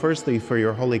offer you firstly for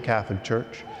your holy Catholic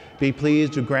Church. Be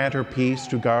pleased to grant her peace,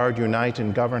 to guard, unite,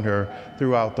 and govern her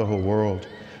throughout the whole world.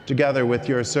 Together with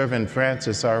your servant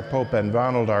Francis, our Pope, and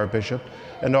Ronald, our Bishop,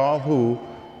 and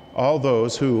all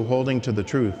those who, holding to the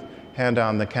truth, hand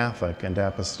on the Catholic and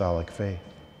Apostolic faith.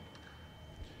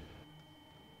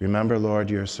 Remember, Lord,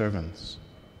 your servants.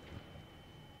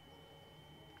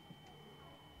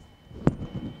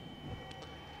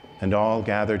 And all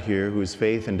gathered here whose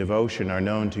faith and devotion are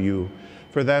known to you.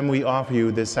 For them we offer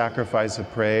you this sacrifice of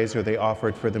praise, or they offer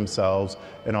it for themselves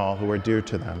and all who are dear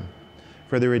to them,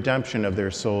 for the redemption of their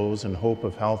souls and hope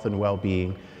of health and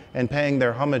well-being, and paying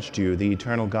their homage to you, the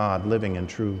eternal God, living and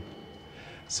true.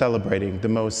 Celebrating the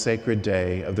most sacred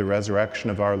day of the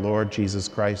resurrection of our Lord Jesus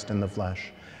Christ in the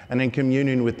flesh, and in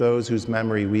communion with those whose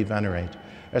memory we venerate,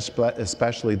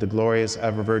 especially the glorious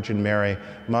ever-Virgin Mary,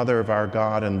 Mother of our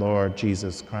God and Lord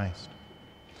Jesus Christ.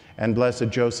 And blessed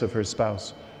Joseph, her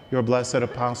spouse, your blessed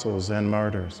apostles and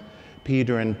martyrs,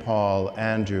 Peter and Paul,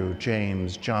 Andrew,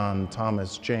 James, John,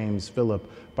 Thomas, James,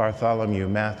 Philip, Bartholomew,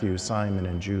 Matthew, Simon,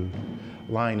 and Jude,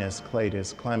 Linus,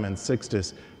 Cletus, Clement,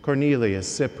 Sixtus, Cornelius,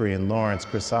 Cyprian, Lawrence,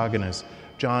 Chrysogonus,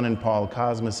 John and Paul,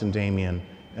 Cosmas and Damian,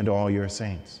 and all your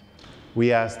saints.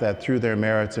 We ask that through their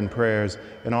merits and prayers,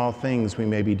 in all things we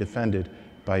may be defended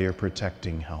by your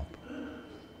protecting help.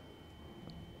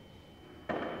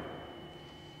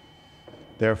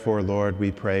 Therefore, Lord,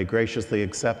 we pray, graciously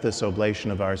accept this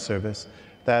oblation of our service,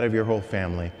 that of your whole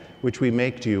family, which we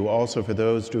make to you also for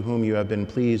those to whom you have been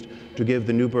pleased to give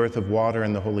the new birth of water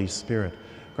and the Holy Spirit,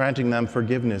 granting them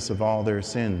forgiveness of all their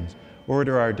sins.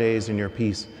 Order our days in your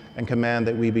peace, and command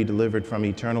that we be delivered from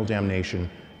eternal damnation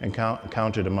and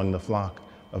counted among the flock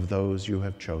of those you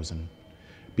have chosen.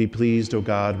 Be pleased, O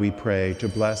God, we pray, to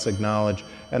bless, acknowledge,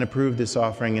 and approve this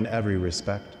offering in every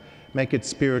respect. Make it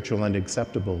spiritual and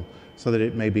acceptable, so that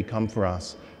it may become for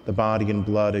us the body and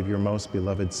blood of your most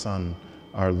beloved Son,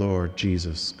 our Lord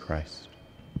Jesus Christ.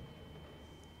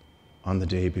 On the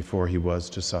day before he was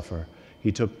to suffer,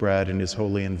 he took bread in his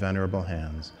holy and venerable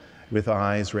hands. With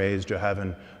eyes raised to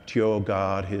heaven, to you, O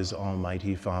God, his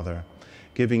almighty Father.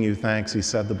 Giving you thanks, he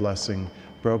said the blessing,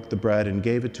 broke the bread, and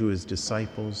gave it to his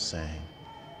disciples, saying,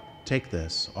 "Take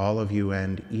this, all of you,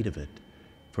 and eat of it,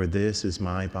 for this is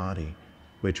my body,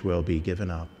 which will be given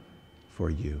up for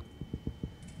you."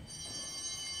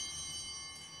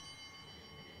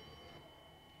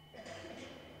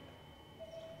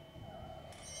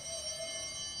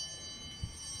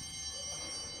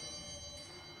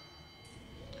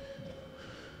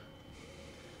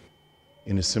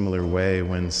 In a similar way,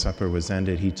 when supper was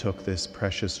ended, he took this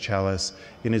precious chalice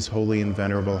in his holy and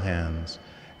venerable hands,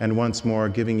 and once more,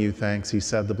 giving you thanks, he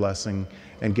said the blessing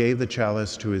and gave the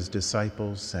chalice to his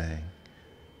disciples, saying,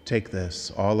 "Take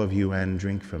this, all of you, and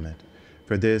drink from it,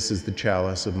 for this is the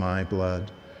chalice of my blood,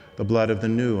 the blood of the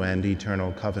new and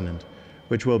eternal covenant,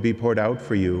 which will be poured out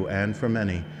for you and for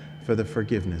many for the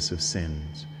forgiveness of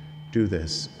sins. Do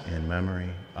this in memory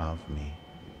of me."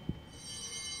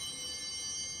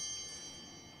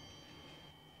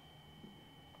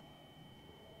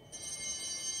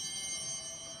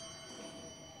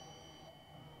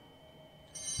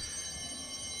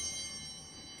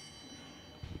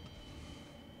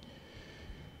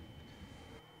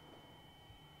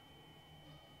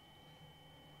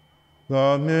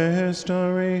 The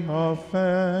mystery of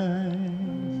faith.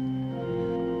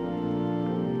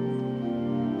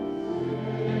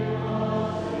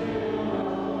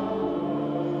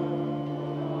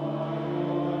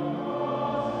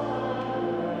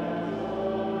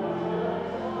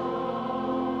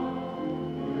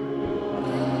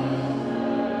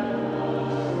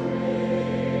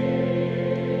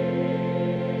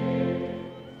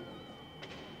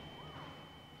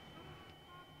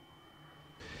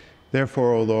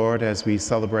 Therefore, O Lord, as we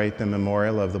celebrate the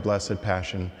memorial of the Blessed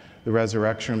Passion, the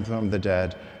resurrection from the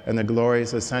dead, and the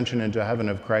glorious ascension into heaven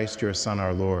of Christ, your Son,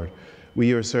 our Lord, we,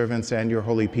 your servants and your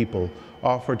holy people,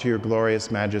 offer to your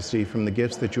glorious majesty from the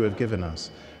gifts that you have given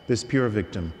us, this pure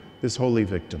victim, this holy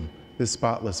victim, this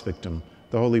spotless victim,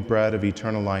 the holy bread of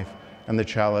eternal life, and the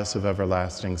chalice of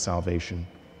everlasting salvation.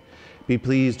 Be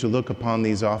pleased to look upon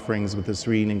these offerings with a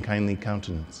serene and kindly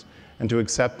countenance, and to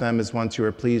accept them as once you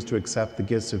are pleased to accept the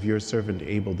gifts of your servant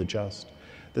Abel the just,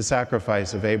 the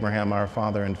sacrifice of Abraham our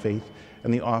father in faith,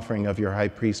 and the offering of your high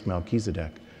priest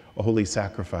Melchizedek, a holy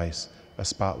sacrifice, a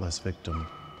spotless victim.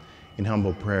 In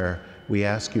humble prayer, we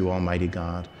ask you, Almighty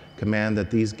God, command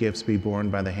that these gifts be borne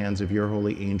by the hands of your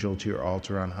holy angel to your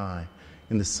altar on high,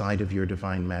 in the sight of your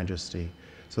divine majesty,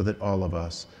 so that all of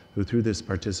us, who through this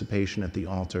participation at the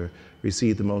altar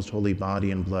receive the most holy body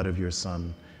and blood of your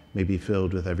Son, may be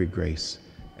filled with every grace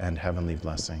and heavenly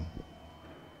blessing.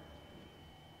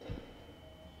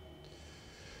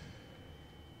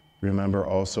 Remember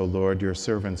also, Lord, your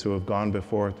servants who have gone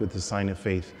before us with the sign of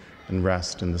faith and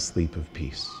rest in the sleep of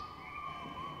peace.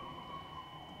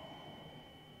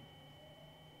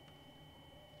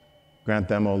 Grant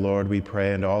them, O Lord, we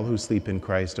pray, and all who sleep in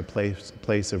Christ, a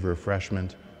place of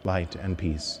refreshment, light, and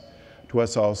peace. To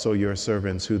us also, your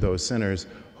servants, who, though sinners,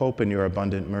 hope in your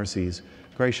abundant mercies,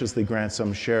 graciously grant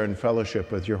some share in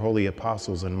fellowship with your holy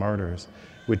apostles and martyrs,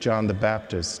 with John the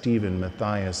Baptist, Stephen,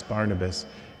 Matthias, Barnabas,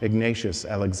 Ignatius,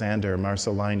 Alexander,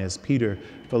 Marcellinus, Peter,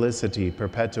 Felicity,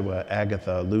 Perpetua,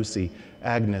 Agatha, Lucy,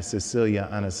 Agnes, Cecilia,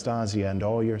 Anastasia, and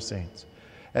all your saints.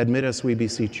 Admit us, we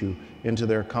beseech you, into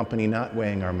their company, not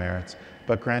weighing our merits,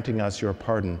 but granting us your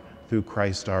pardon through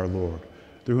Christ our Lord,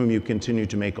 through whom you continue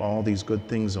to make all these good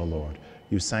things, O Lord.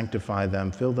 You sanctify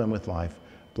them, fill them with life,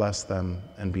 bless them,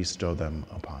 and bestow them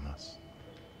upon us.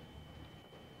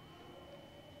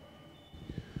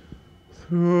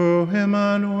 Through him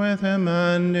and with him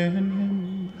and in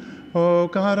him, O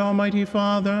God, Almighty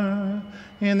Father,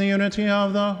 in the unity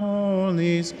of the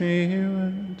Holy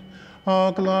Spirit,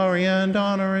 all glory and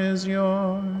honor is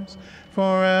yours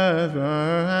forever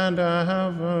and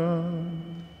ever.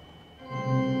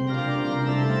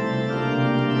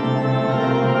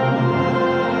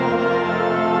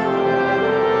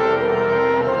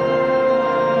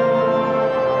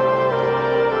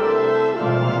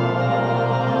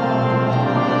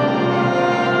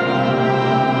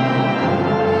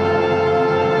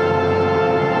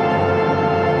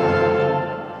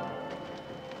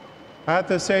 At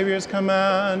the Savior's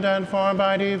command and formed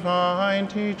by divine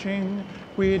teaching,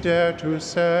 we dare to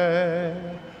say,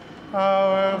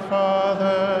 Our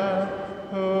Father,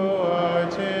 who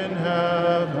art in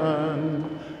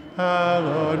heaven,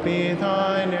 hallowed be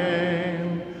thy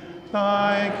name.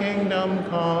 Thy kingdom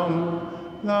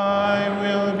come, thy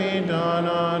will be done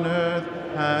on earth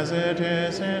as it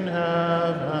is in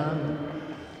heaven.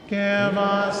 Give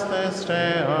us this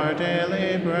day our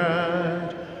daily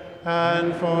bread,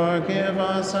 and forgive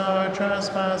us our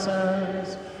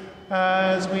trespasses,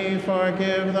 as we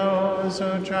forgive those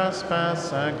who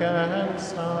trespass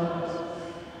against us.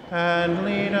 And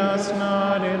lead us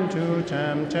not into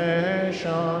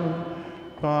temptation,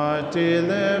 but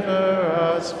deliver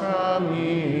us from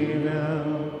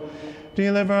evil.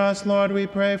 Deliver us, Lord, we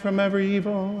pray, from every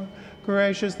evil.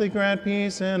 Graciously grant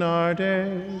peace in our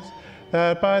days,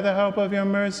 that by the help of your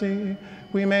mercy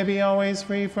we may be always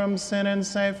free from sin and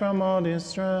safe from all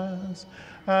distress,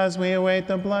 as we await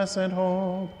the blessed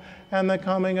hope and the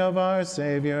coming of our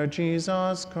Savior,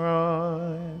 Jesus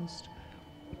Christ.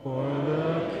 For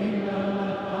the kingdom,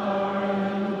 the power,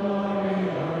 and the glory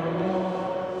are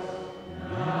yours,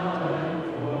 now and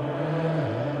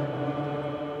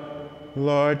forever.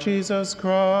 Lord Jesus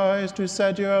Christ, who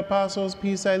said to your apostles,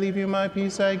 Peace I leave you, my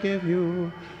peace I give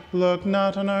you, look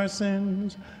not on our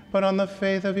sins, but on the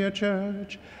faith of your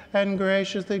church, and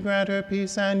graciously grant her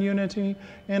peace and unity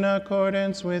in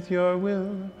accordance with your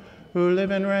will, who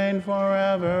live and reign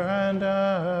forever and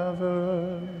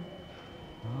ever.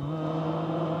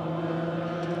 Amen.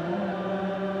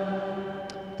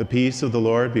 The peace of the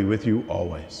Lord be with you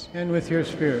always. And with your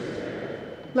spirit.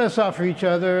 Let us offer each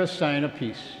other a sign of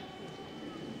peace.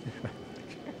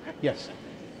 Yes.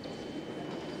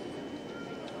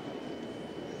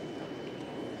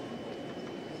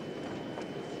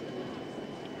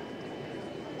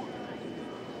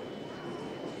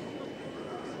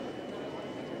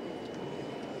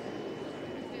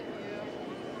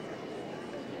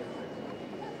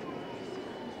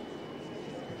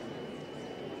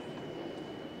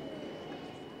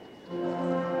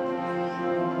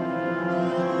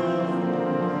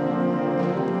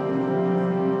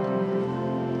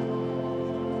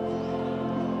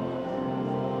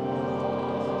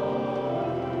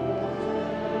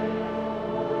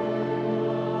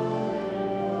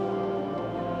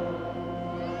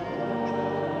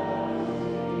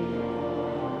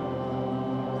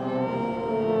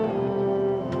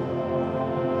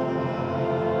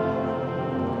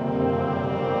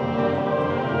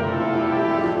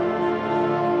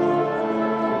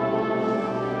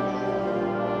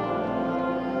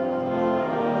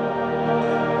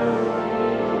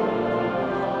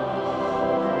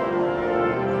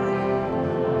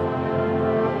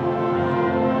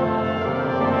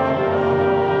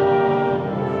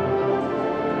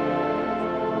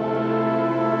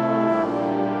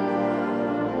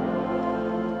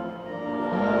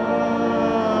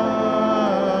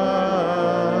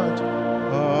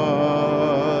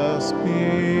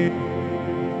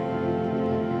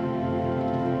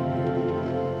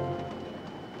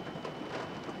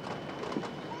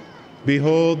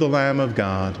 Behold the Lamb of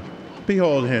God.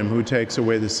 Behold him who takes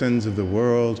away the sins of the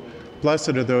world. Blessed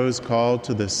are those called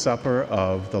to the supper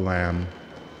of the Lamb.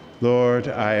 Lord,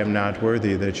 I am not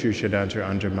worthy that you should enter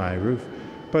under my roof,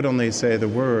 but only say the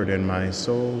word, and my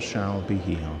soul shall be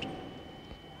healed.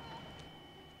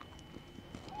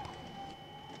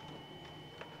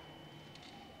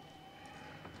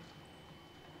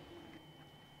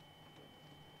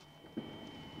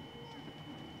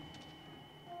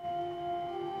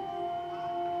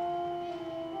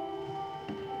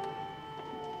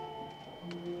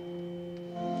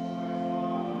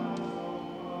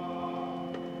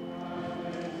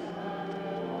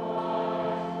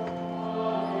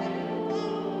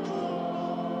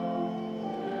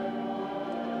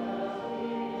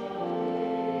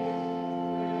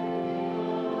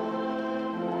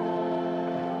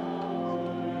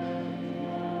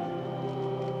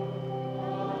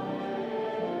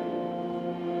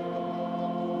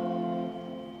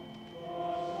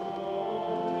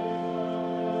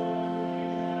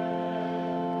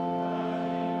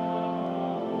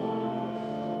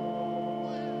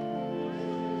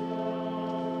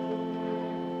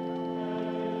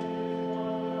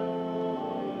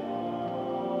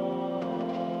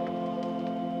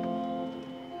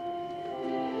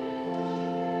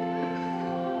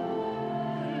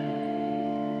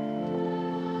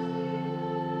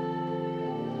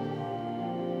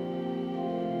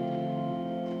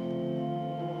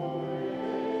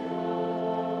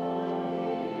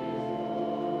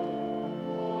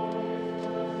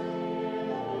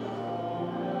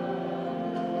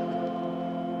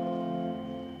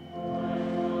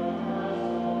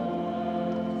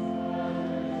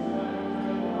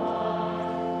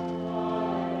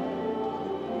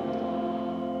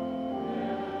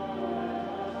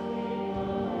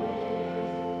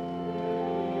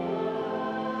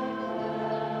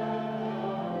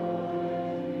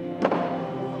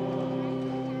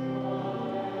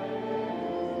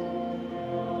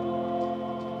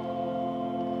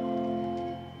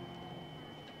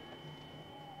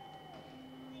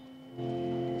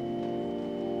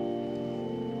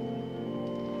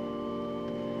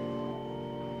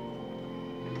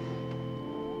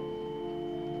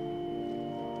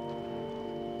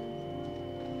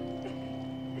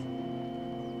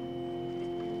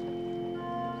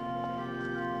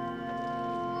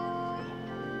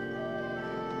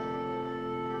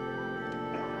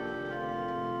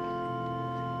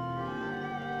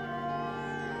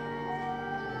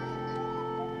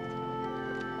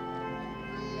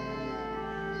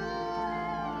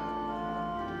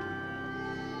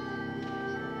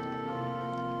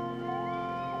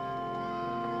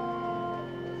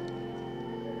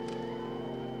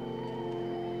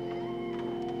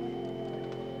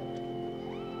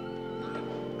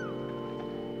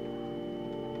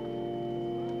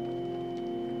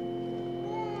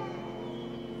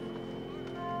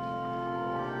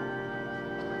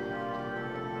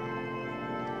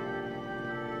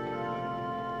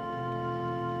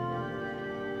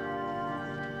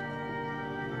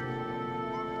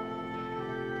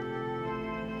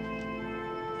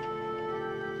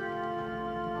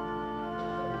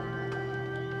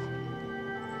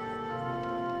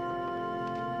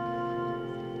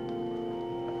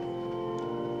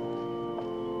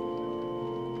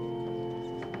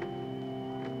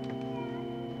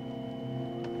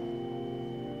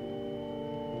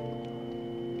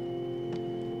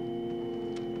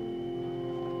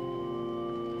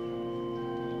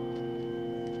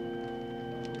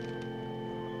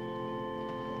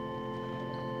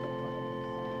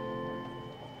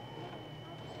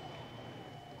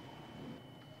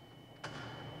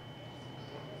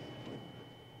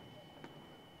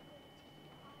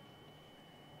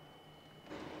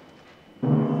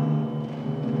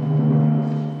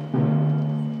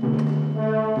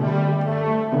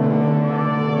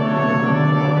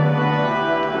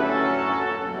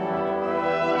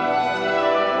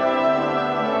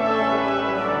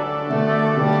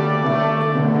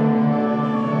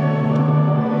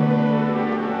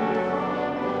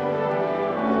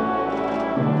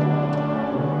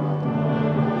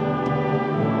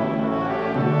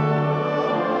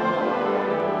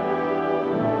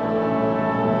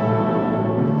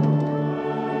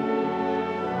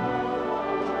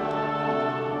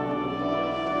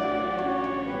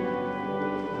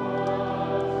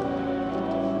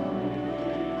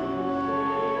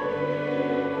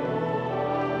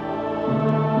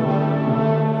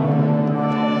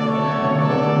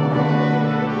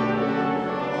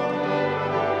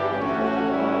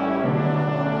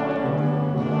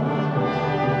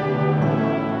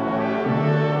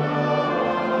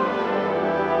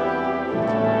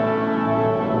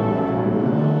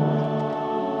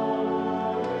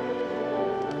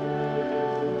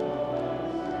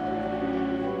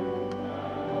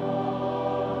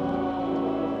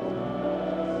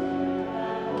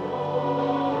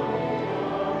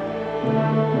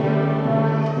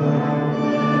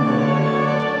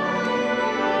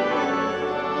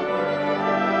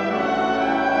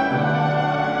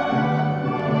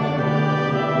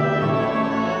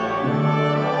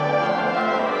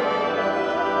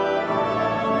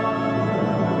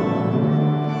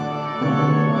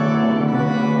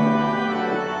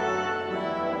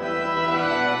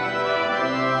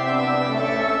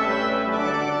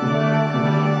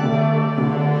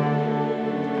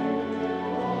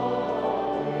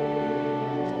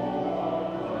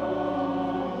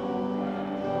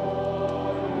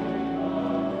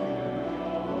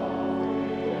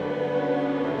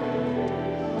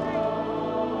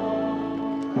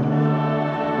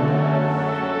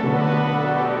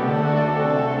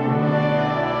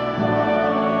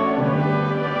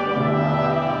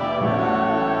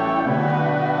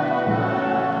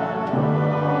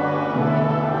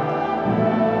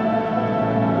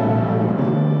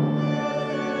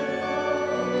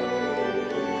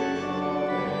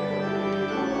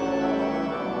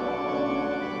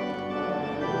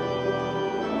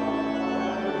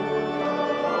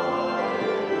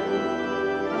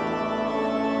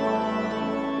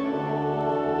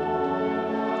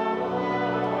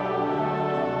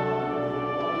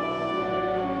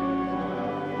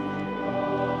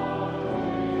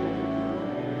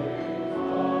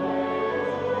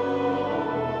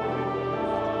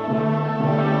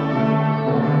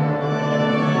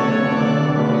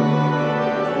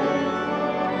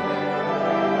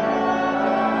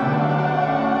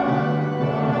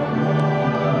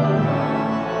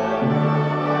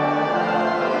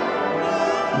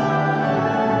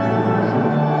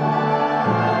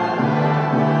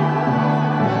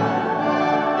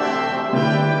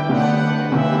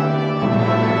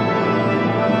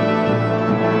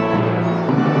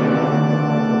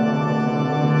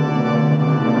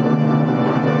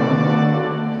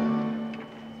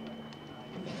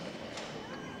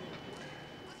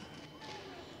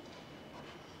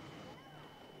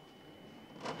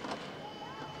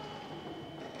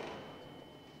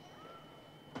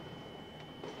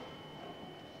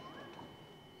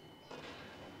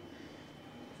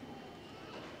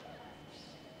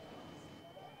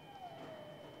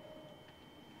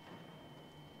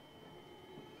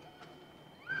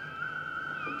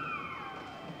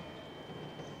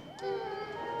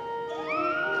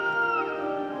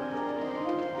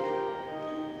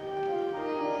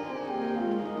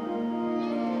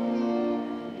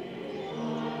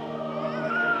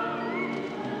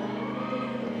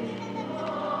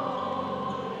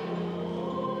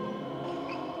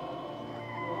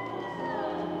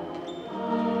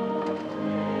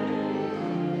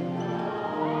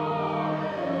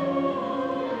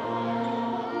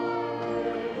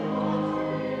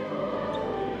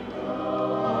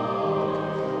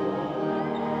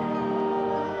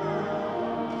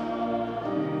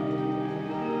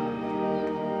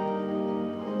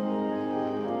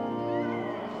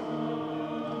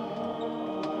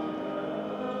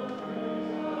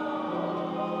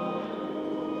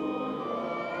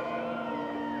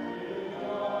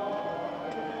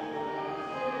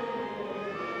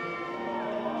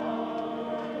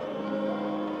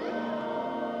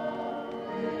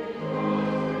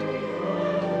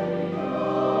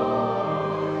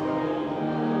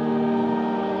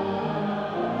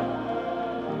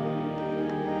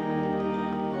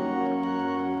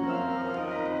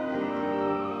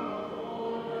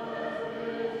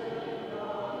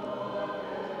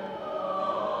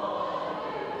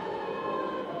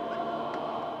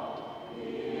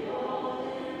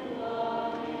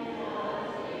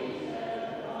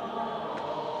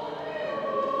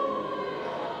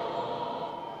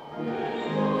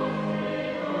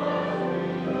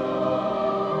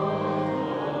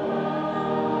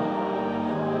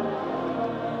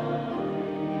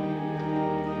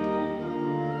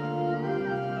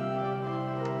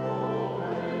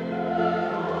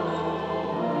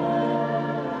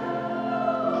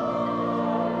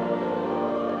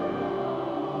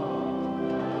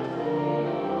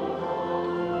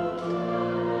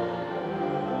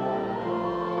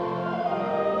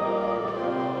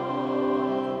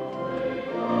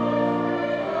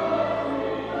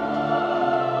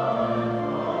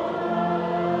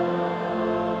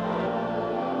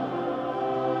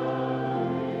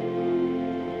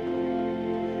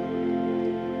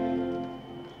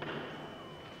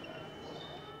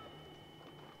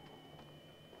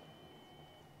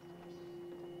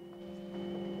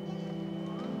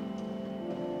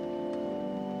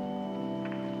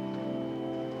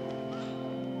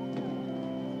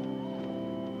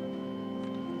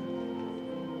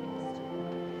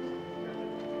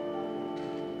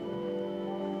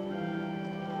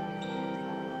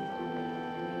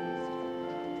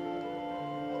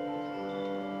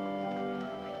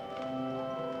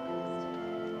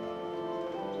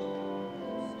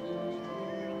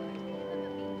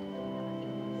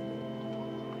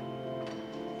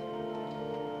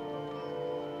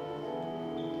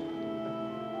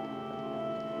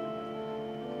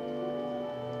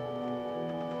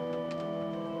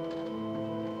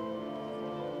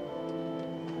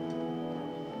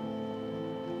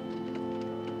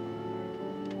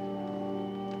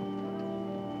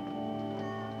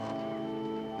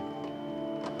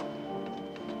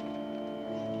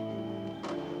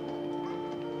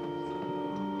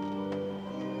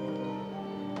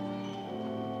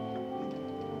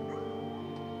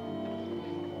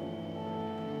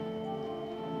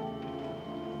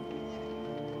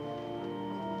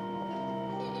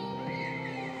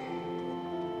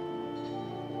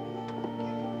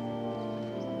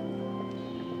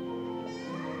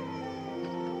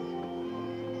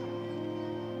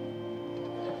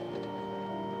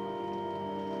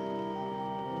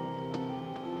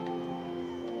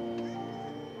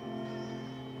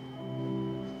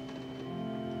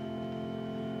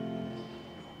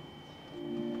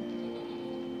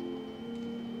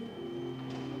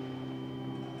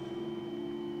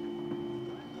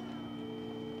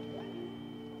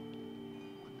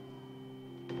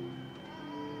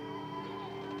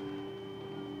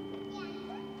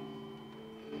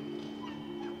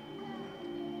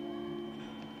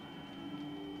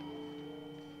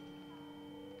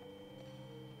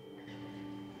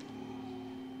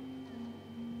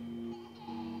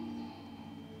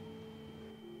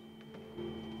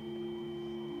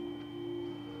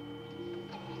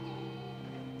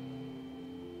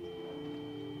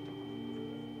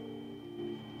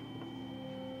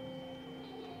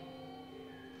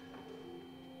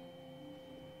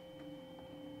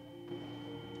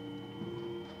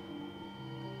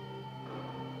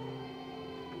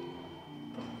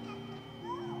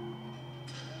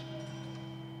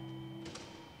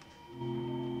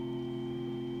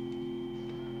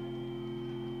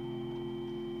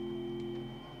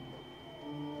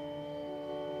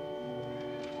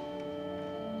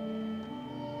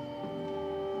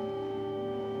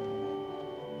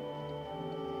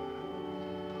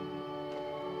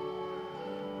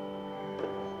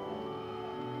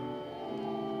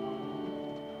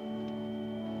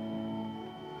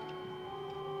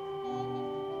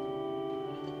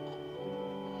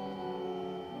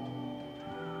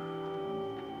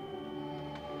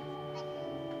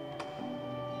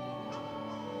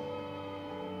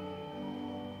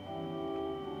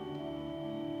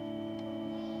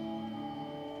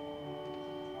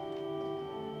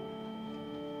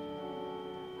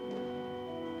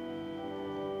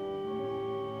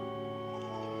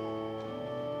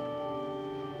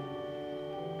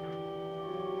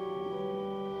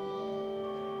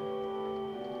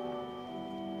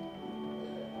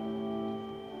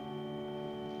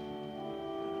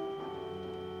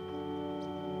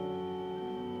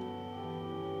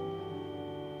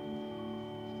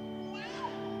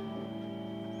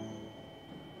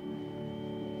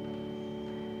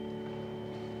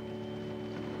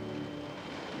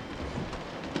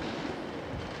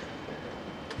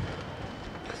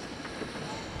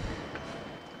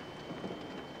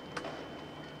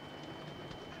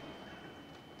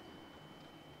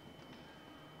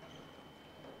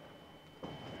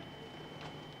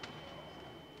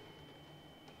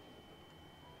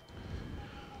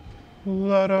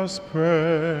 Let us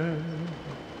pray.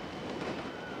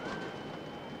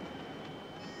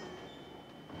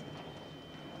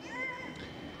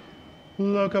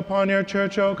 Look upon your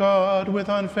church, O God, with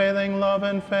unfailing love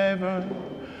and favor,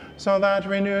 so that,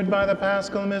 renewed by the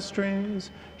paschal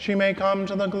mysteries, she may come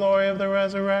to the glory of the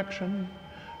resurrection,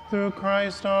 through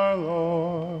Christ our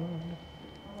Lord.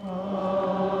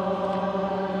 Amen.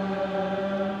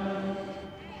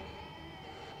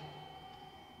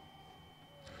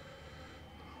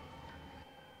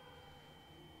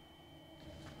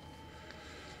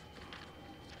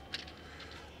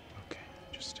 Okay,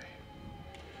 just stay.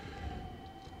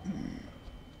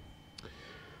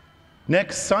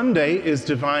 Next Sunday is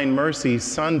Divine Mercy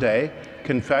Sunday.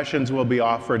 Confessions will be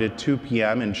offered at 2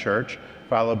 p.m. in church,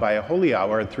 followed by a holy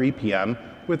hour at 3 p.m.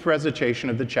 with recitation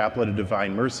of the Chaplet of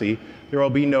Divine Mercy. There will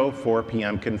be no 4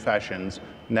 p.m. confessions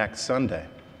next Sunday.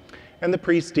 And the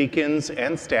priests, deacons,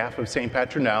 and staff of St.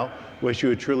 Petronille wish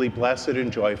you a truly blessed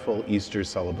and joyful Easter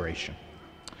celebration.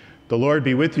 The Lord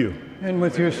be with you. And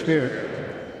with your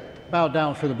spirit. Bow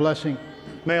down for the blessing.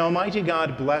 May Almighty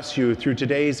God bless you through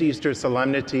today's Easter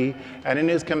solemnity, and in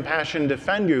his compassion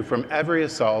defend you from every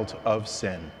assault of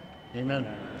sin. Amen.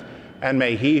 And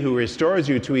may he who restores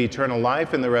you to eternal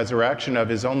life in the resurrection of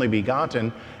his only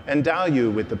begotten endow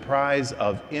you with the prize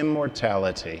of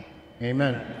immortality.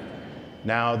 Amen.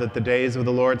 Now that the days of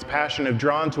the Lord's Passion have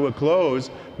drawn to a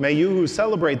close, may you who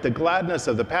celebrate the gladness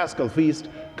of the Paschal Feast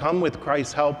come with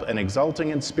Christ's help and exulting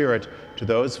in spirit to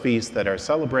those feasts that are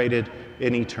celebrated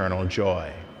in eternal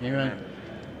joy. Amen.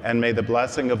 And may the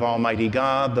blessing of Almighty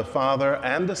God, the Father,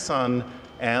 and the Son,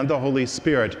 and the Holy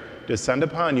Spirit descend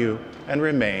upon you and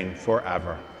remain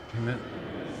forever. Amen.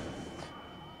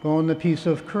 Go in the peace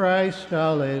of Christ.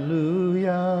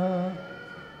 Alleluia.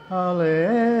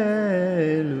 Alleluia.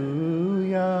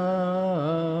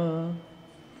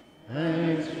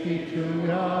 Thanks be to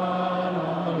God.